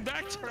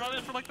 Back turn on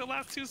it for like the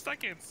last 2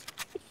 seconds.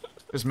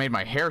 Just made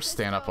my hair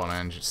stand up on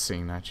end just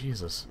seeing that.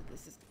 Jesus.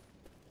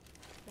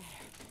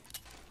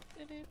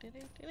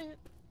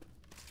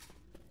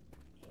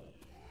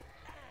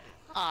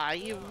 Aw,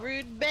 you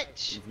rude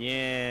bitch.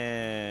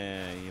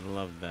 Yeah, you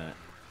love that.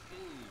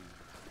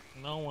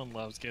 No one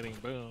loves getting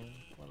boomed.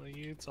 What are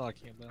you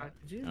talking about?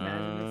 Could you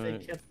imagine if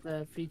they kept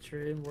the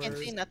feature in where Can't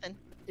see nothing.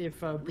 if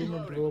Boomer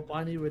blew up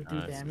on you would do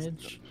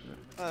damage?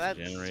 Oh, that's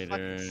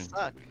Generator. fucking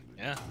suck.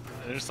 Yeah,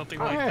 there's something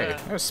Oh, like hey,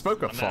 that. I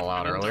spoke of On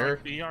Fallout that earlier.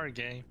 VR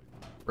game.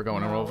 We're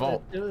going into a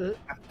vault.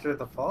 After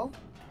the fall?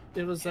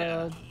 It was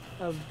a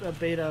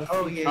beta.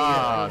 Oh, feature yeah,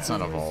 that it's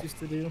not a Boomers vault. Used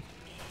to do.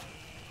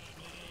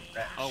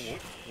 Oh,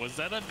 was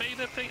that a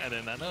beta thing? I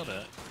did not know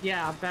that.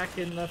 Yeah, back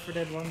in Left 4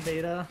 Dead 1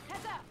 beta,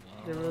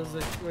 there was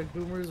like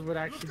boomers would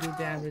actually do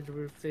damage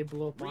if they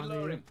blew up on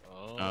you.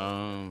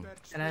 Oh.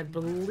 And I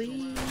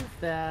believe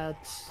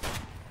that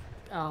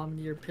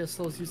your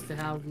pistols used to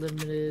have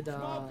limited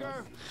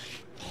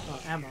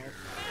ammo.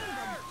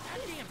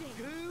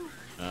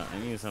 I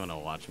need someone to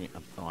watch me.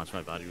 Watch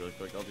my body really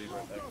quick. I'll be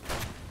right back.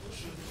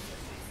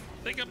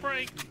 Take a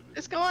break.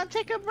 Let's go on,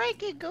 take a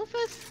break, you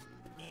goofus.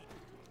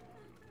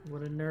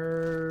 What a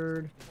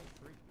nerd.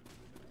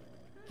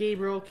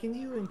 Gabriel, can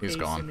you encase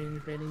gone. him in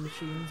vending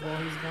machines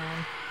while he's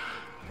gone?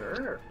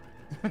 Sure.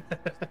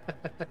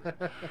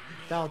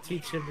 That'll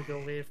teach him to go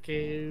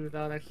AFK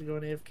without actually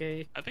going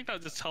AFK. I think that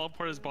would just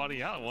teleport his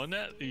body out, wouldn't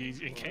it? You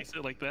encase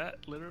it like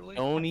that, literally.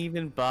 Don't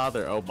even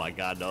bother. Oh my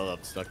god, no,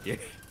 I'm stuck here.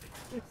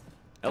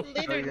 Oh.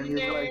 Later,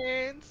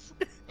 nerds.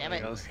 Damn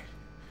it.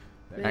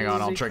 Hang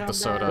on, I'll drink the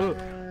soda.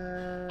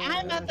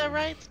 I'm at the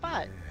right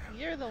spot.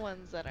 You're the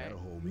ones that are.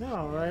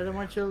 No, I don't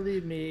want you to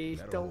leave me.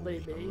 Don't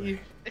leave me.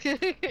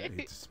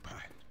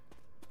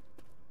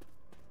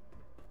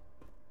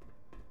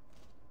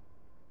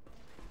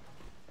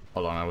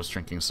 Hold on, I was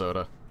drinking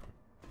soda.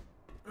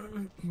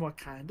 What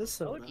kind of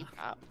soda?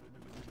 Lollipop.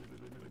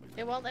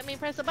 It won't let me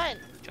press a button.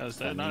 Because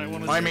then I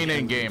want I to mean,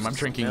 in game, I'm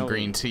drinking Smell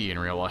green it. tea in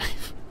real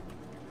life.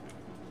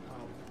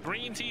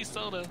 green tea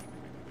soda.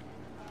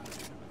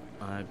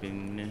 I've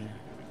been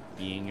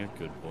being a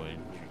good boy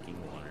and drinking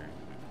water.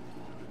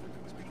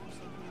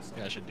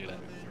 Yeah, I should do that.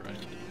 You're right.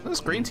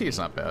 This green tea is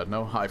not bad.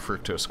 No high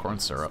fructose corn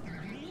syrup.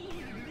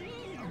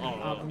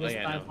 Optimus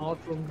yeah, I know. all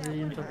from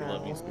green to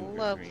Love you, balls. Scoop,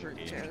 Love green fruit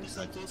tea. juice.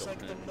 I just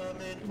don't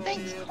have-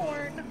 Thanks,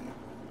 corn.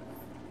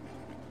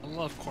 I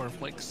love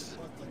cornflakes.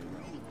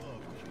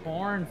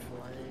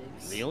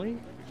 Cornflakes. Really?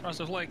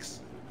 Frosted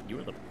Flakes. You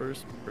were the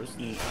first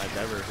person I've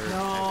ever heard.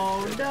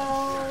 No,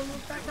 no.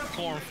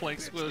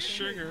 Cornflakes with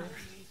sugar.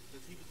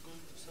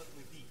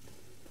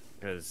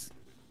 Because.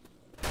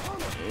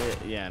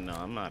 Yeah, no,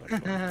 I'm not a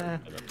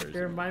person.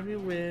 You remind me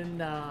when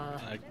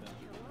Like,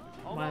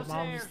 my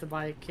mom used to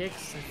buy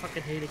Kicks. I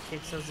fucking hated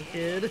Kicks as a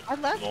kid. I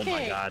love Oh my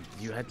cake. god,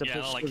 you had to Yeah, I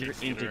put don't like sugar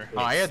cakes into either. Oh,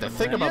 I had to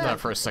think about Yeah. that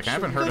for a second. I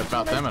haven't heard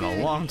about them in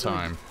a long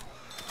time.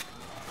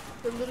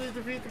 I literally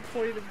defeat the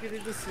point of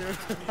getting the syrup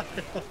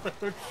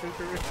without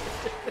sugar in it.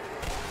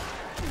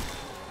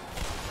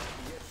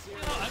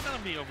 I'm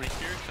gonna be over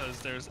here because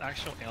there's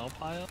actual ale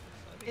pile.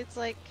 It's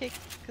like Kix,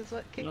 because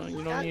what Kix No, has you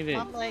don't got. need it.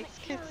 Mom likes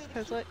Kix,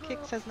 because what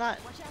Kix has not.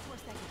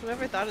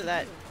 Whoever thought of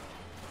that?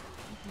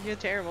 You're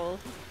terrible.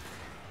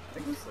 I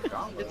think it's the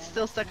gauntlet. It's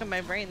still stuck in my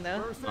brain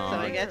though, so Oh,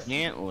 I guess.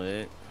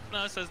 Gantlet.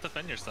 No, it says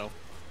defend yourself.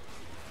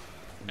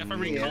 If I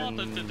recall,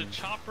 the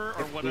chopper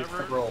or These whatever.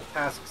 several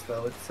tasks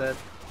though, it said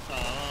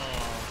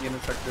Oh. the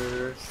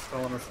instructor is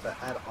telling us to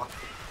add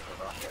oxygen to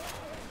the rocket.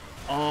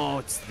 Oh,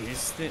 it's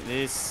this thing.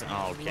 This.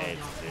 Oh, okay,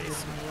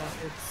 it's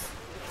this.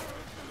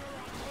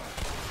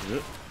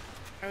 Yep.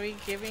 Are we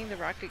giving the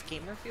rocket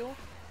gamer fuel?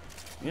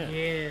 Yeah.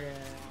 Yeah.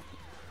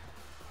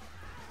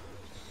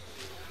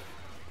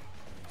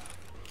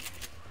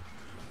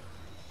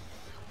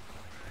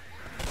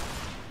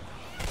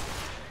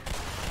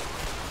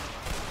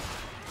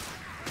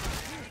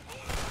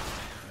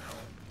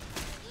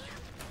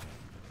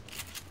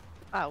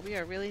 Wow, we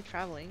are really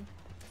traveling.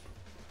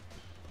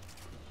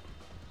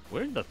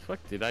 Where the fuck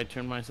did I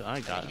turn myself? I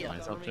got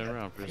myself turned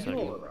around for a second.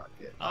 Fuel the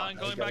rocket. I'm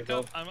now going you gotta back go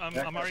up. I'm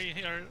back up. already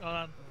here. Hold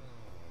on.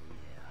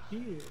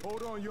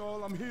 Hold on,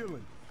 y'all. I'm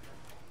healing.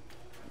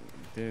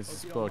 This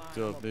is fucked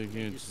up. They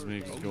can't just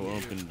make us go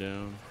up and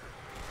down.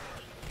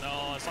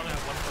 No, as long as I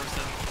have one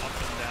person up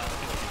and down, I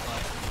think it'll be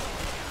fine.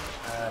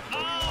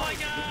 Oh my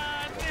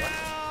god,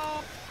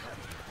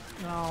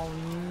 no! Oh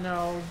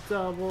no,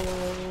 double.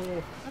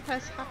 What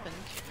has happened?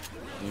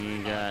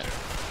 We got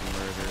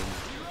murdered.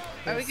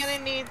 Are we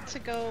gonna need to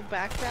go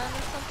back down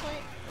at some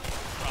point?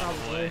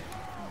 Probably.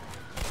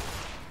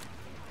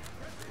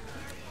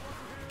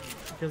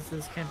 Because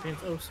this campaign's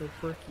oh so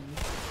quirky.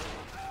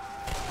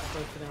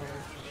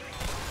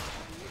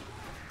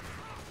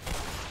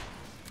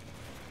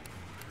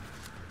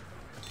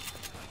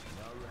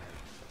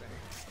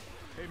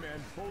 Hey, man,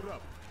 hold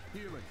up.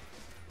 Healing.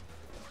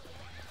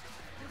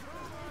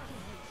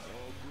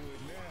 All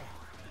good now.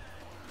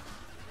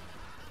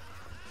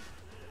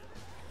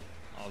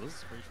 Oh, this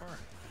is pretty far.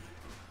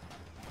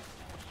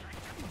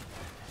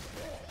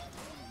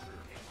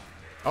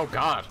 Oh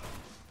god.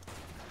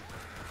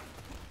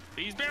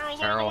 These barrels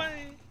are Barrel. on the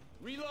way.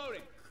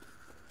 Reloading.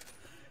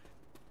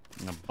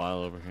 A bile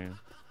over here.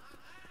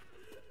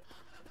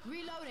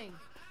 Reloading.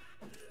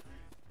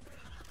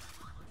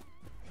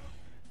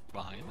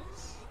 Behind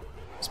us.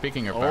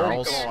 Speaking of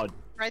barrels, God.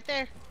 Right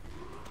there.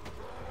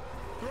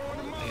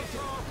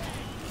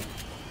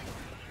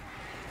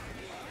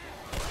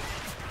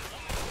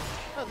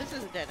 Oh, this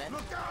is a dead end.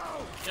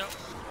 Yep.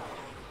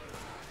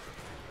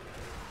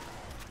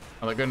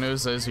 well, the good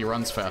news is he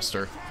runs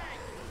faster.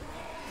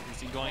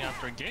 Is he going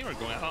after a game or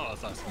going? Oh,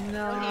 that's awesome.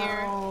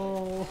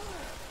 No.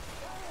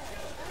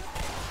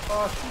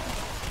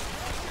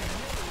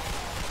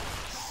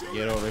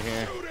 Get over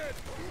here.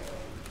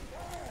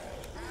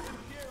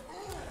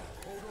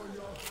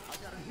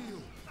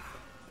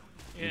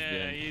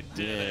 Yeah, you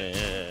did it.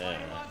 Yeah.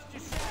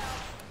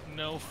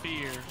 No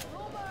fear.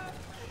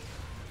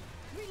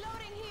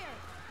 Reloading here.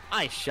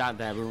 I shot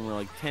that boomer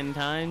like 10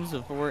 times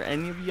before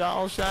any of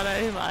y'all shot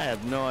at him. I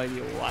have no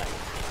idea why.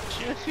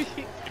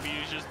 Maybe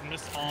you just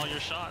missed all your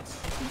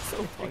shots. He's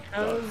so fucked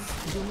up.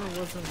 Because Boomer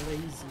wasn't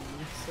lazy.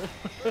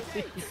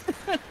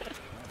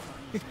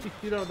 So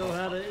you don't know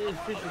how to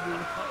infantry.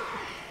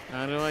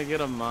 How do I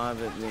get a mod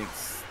that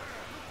makes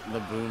the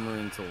boomer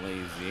into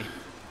lazy?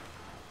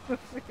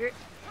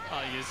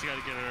 Oh, you just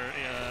gotta get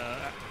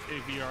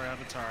a VR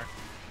avatar.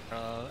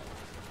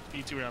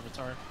 VTuber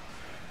avatar.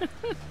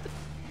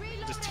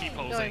 Just Going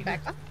T-posing.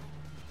 back up.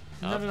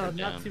 No, Up no, no, or not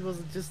down?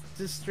 T-pose, just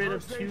straight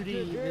up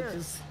 2D. It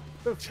just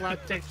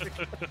flat text.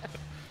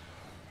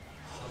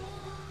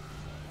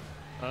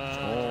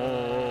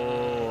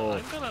 Oh.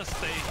 I'm gonna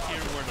stay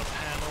here where the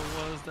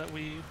panel was that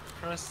we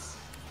pressed.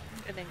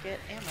 Gonna get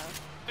ammo.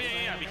 Oh,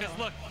 yeah, because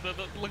look,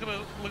 look at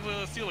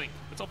the ceiling.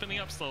 It's opening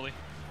up slowly.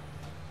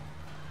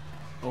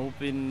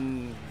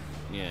 Open.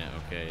 Yeah,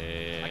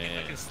 okay.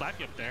 I can slap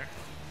you up there.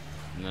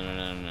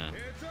 No.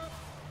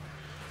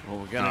 What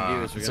we're gonna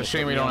do is we're it's gonna a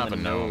shame put we you don't on have the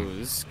a gnome.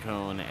 nose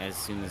cone as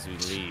soon as we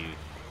leave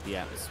the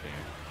atmosphere.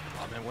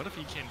 Oh man, what if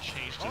you can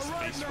change the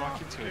space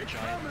rocket to a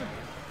giant gnome?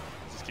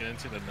 Just get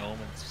into the gnome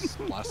and just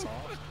blast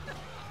off.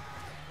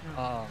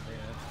 Oh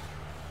man.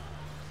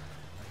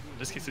 In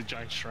this case, a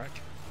giant Shrek.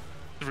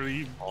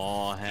 Really.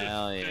 Oh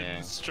hell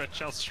yeah!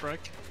 Stretch out Shrek.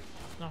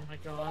 Oh my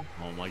god.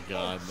 Oh my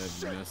god,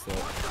 that's messed up.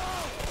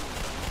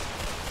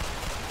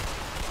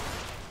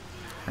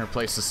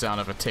 Replace the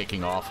sound of it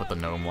taking off with the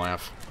gnome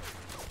laugh.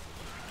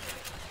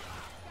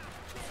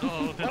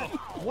 Oh no.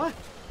 What?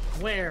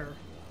 Where?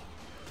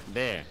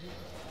 There.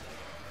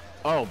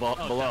 Oh, below.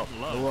 down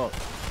low. Below.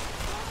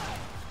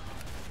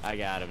 I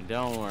got him.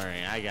 Don't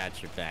worry. I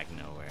got your back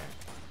nowhere.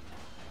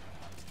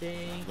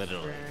 Thanks,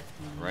 Literally.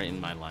 Jackie. Right in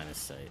my line of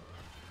sight.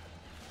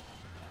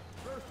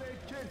 First aid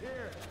kit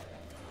here.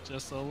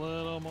 Just a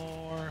little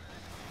more.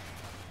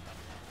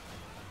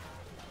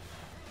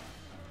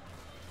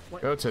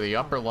 Go to the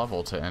upper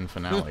level to end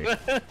finale.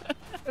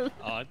 Do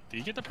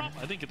you get the prompt?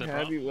 I didn't get the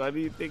prompt. Why do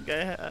you think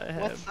I have?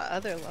 What's the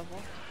other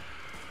level?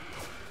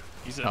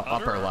 He's an No,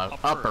 upper level.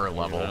 Upper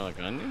level. Like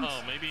onions?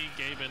 Oh, maybe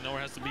Gabe and Nora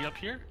has to be up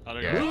here?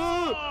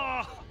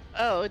 Yeah.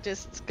 Oh, it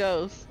just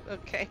goes.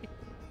 Okay.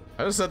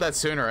 I just said that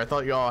sooner. I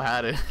thought you all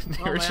had it.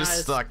 Oh, You're my just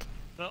eyes. stuck.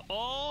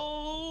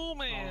 Oh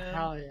man.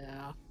 Hell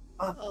yeah.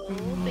 Oh,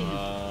 baby.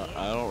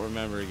 I don't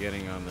remember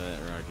getting on that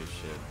rocket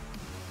ship.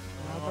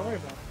 Don't worry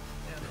about it.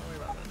 Yeah, don't worry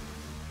about it.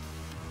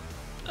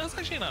 That's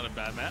actually not a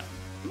bad map.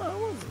 No, it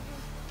wasn't.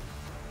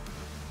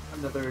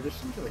 Another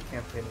addition to the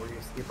campaign where you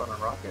escape on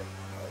a rocket.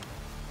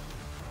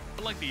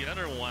 But like the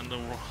other one, the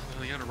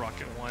other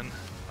rocket one,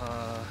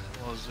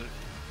 what was it?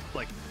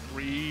 Like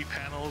 3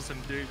 panels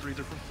and 3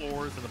 different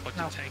floors and a bunch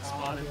of tanks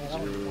spotted.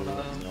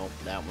 Nope,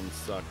 that one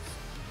sucks.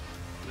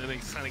 Then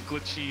it's kind of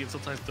glitchy and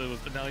sometimes the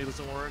finale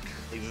doesn't work.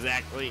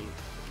 Exactly.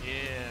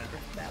 Yeah.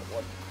 That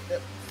one.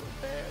 That's so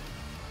bad.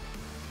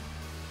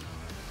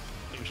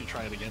 I think we should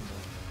try it again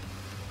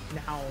though.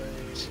 Now.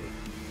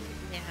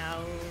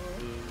 Now.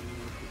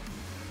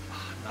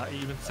 Not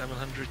even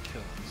 700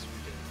 kills. We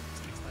did.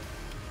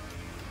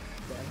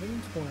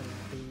 720,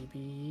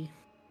 baby.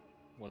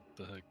 What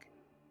the heck?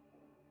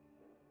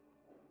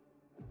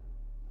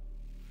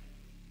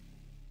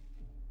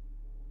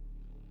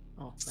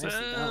 Oh, nicely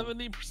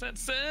done.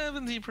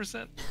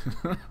 70%.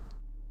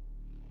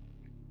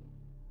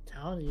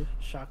 Telling you,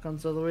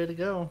 shotguns are the way to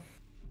go.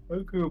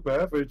 Group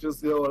average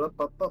is going up.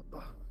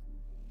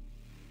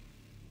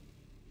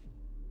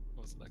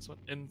 What's the next one?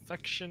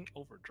 Infection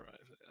Overdrive.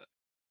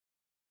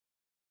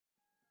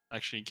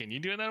 Actually, can you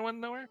do that one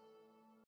nowhere?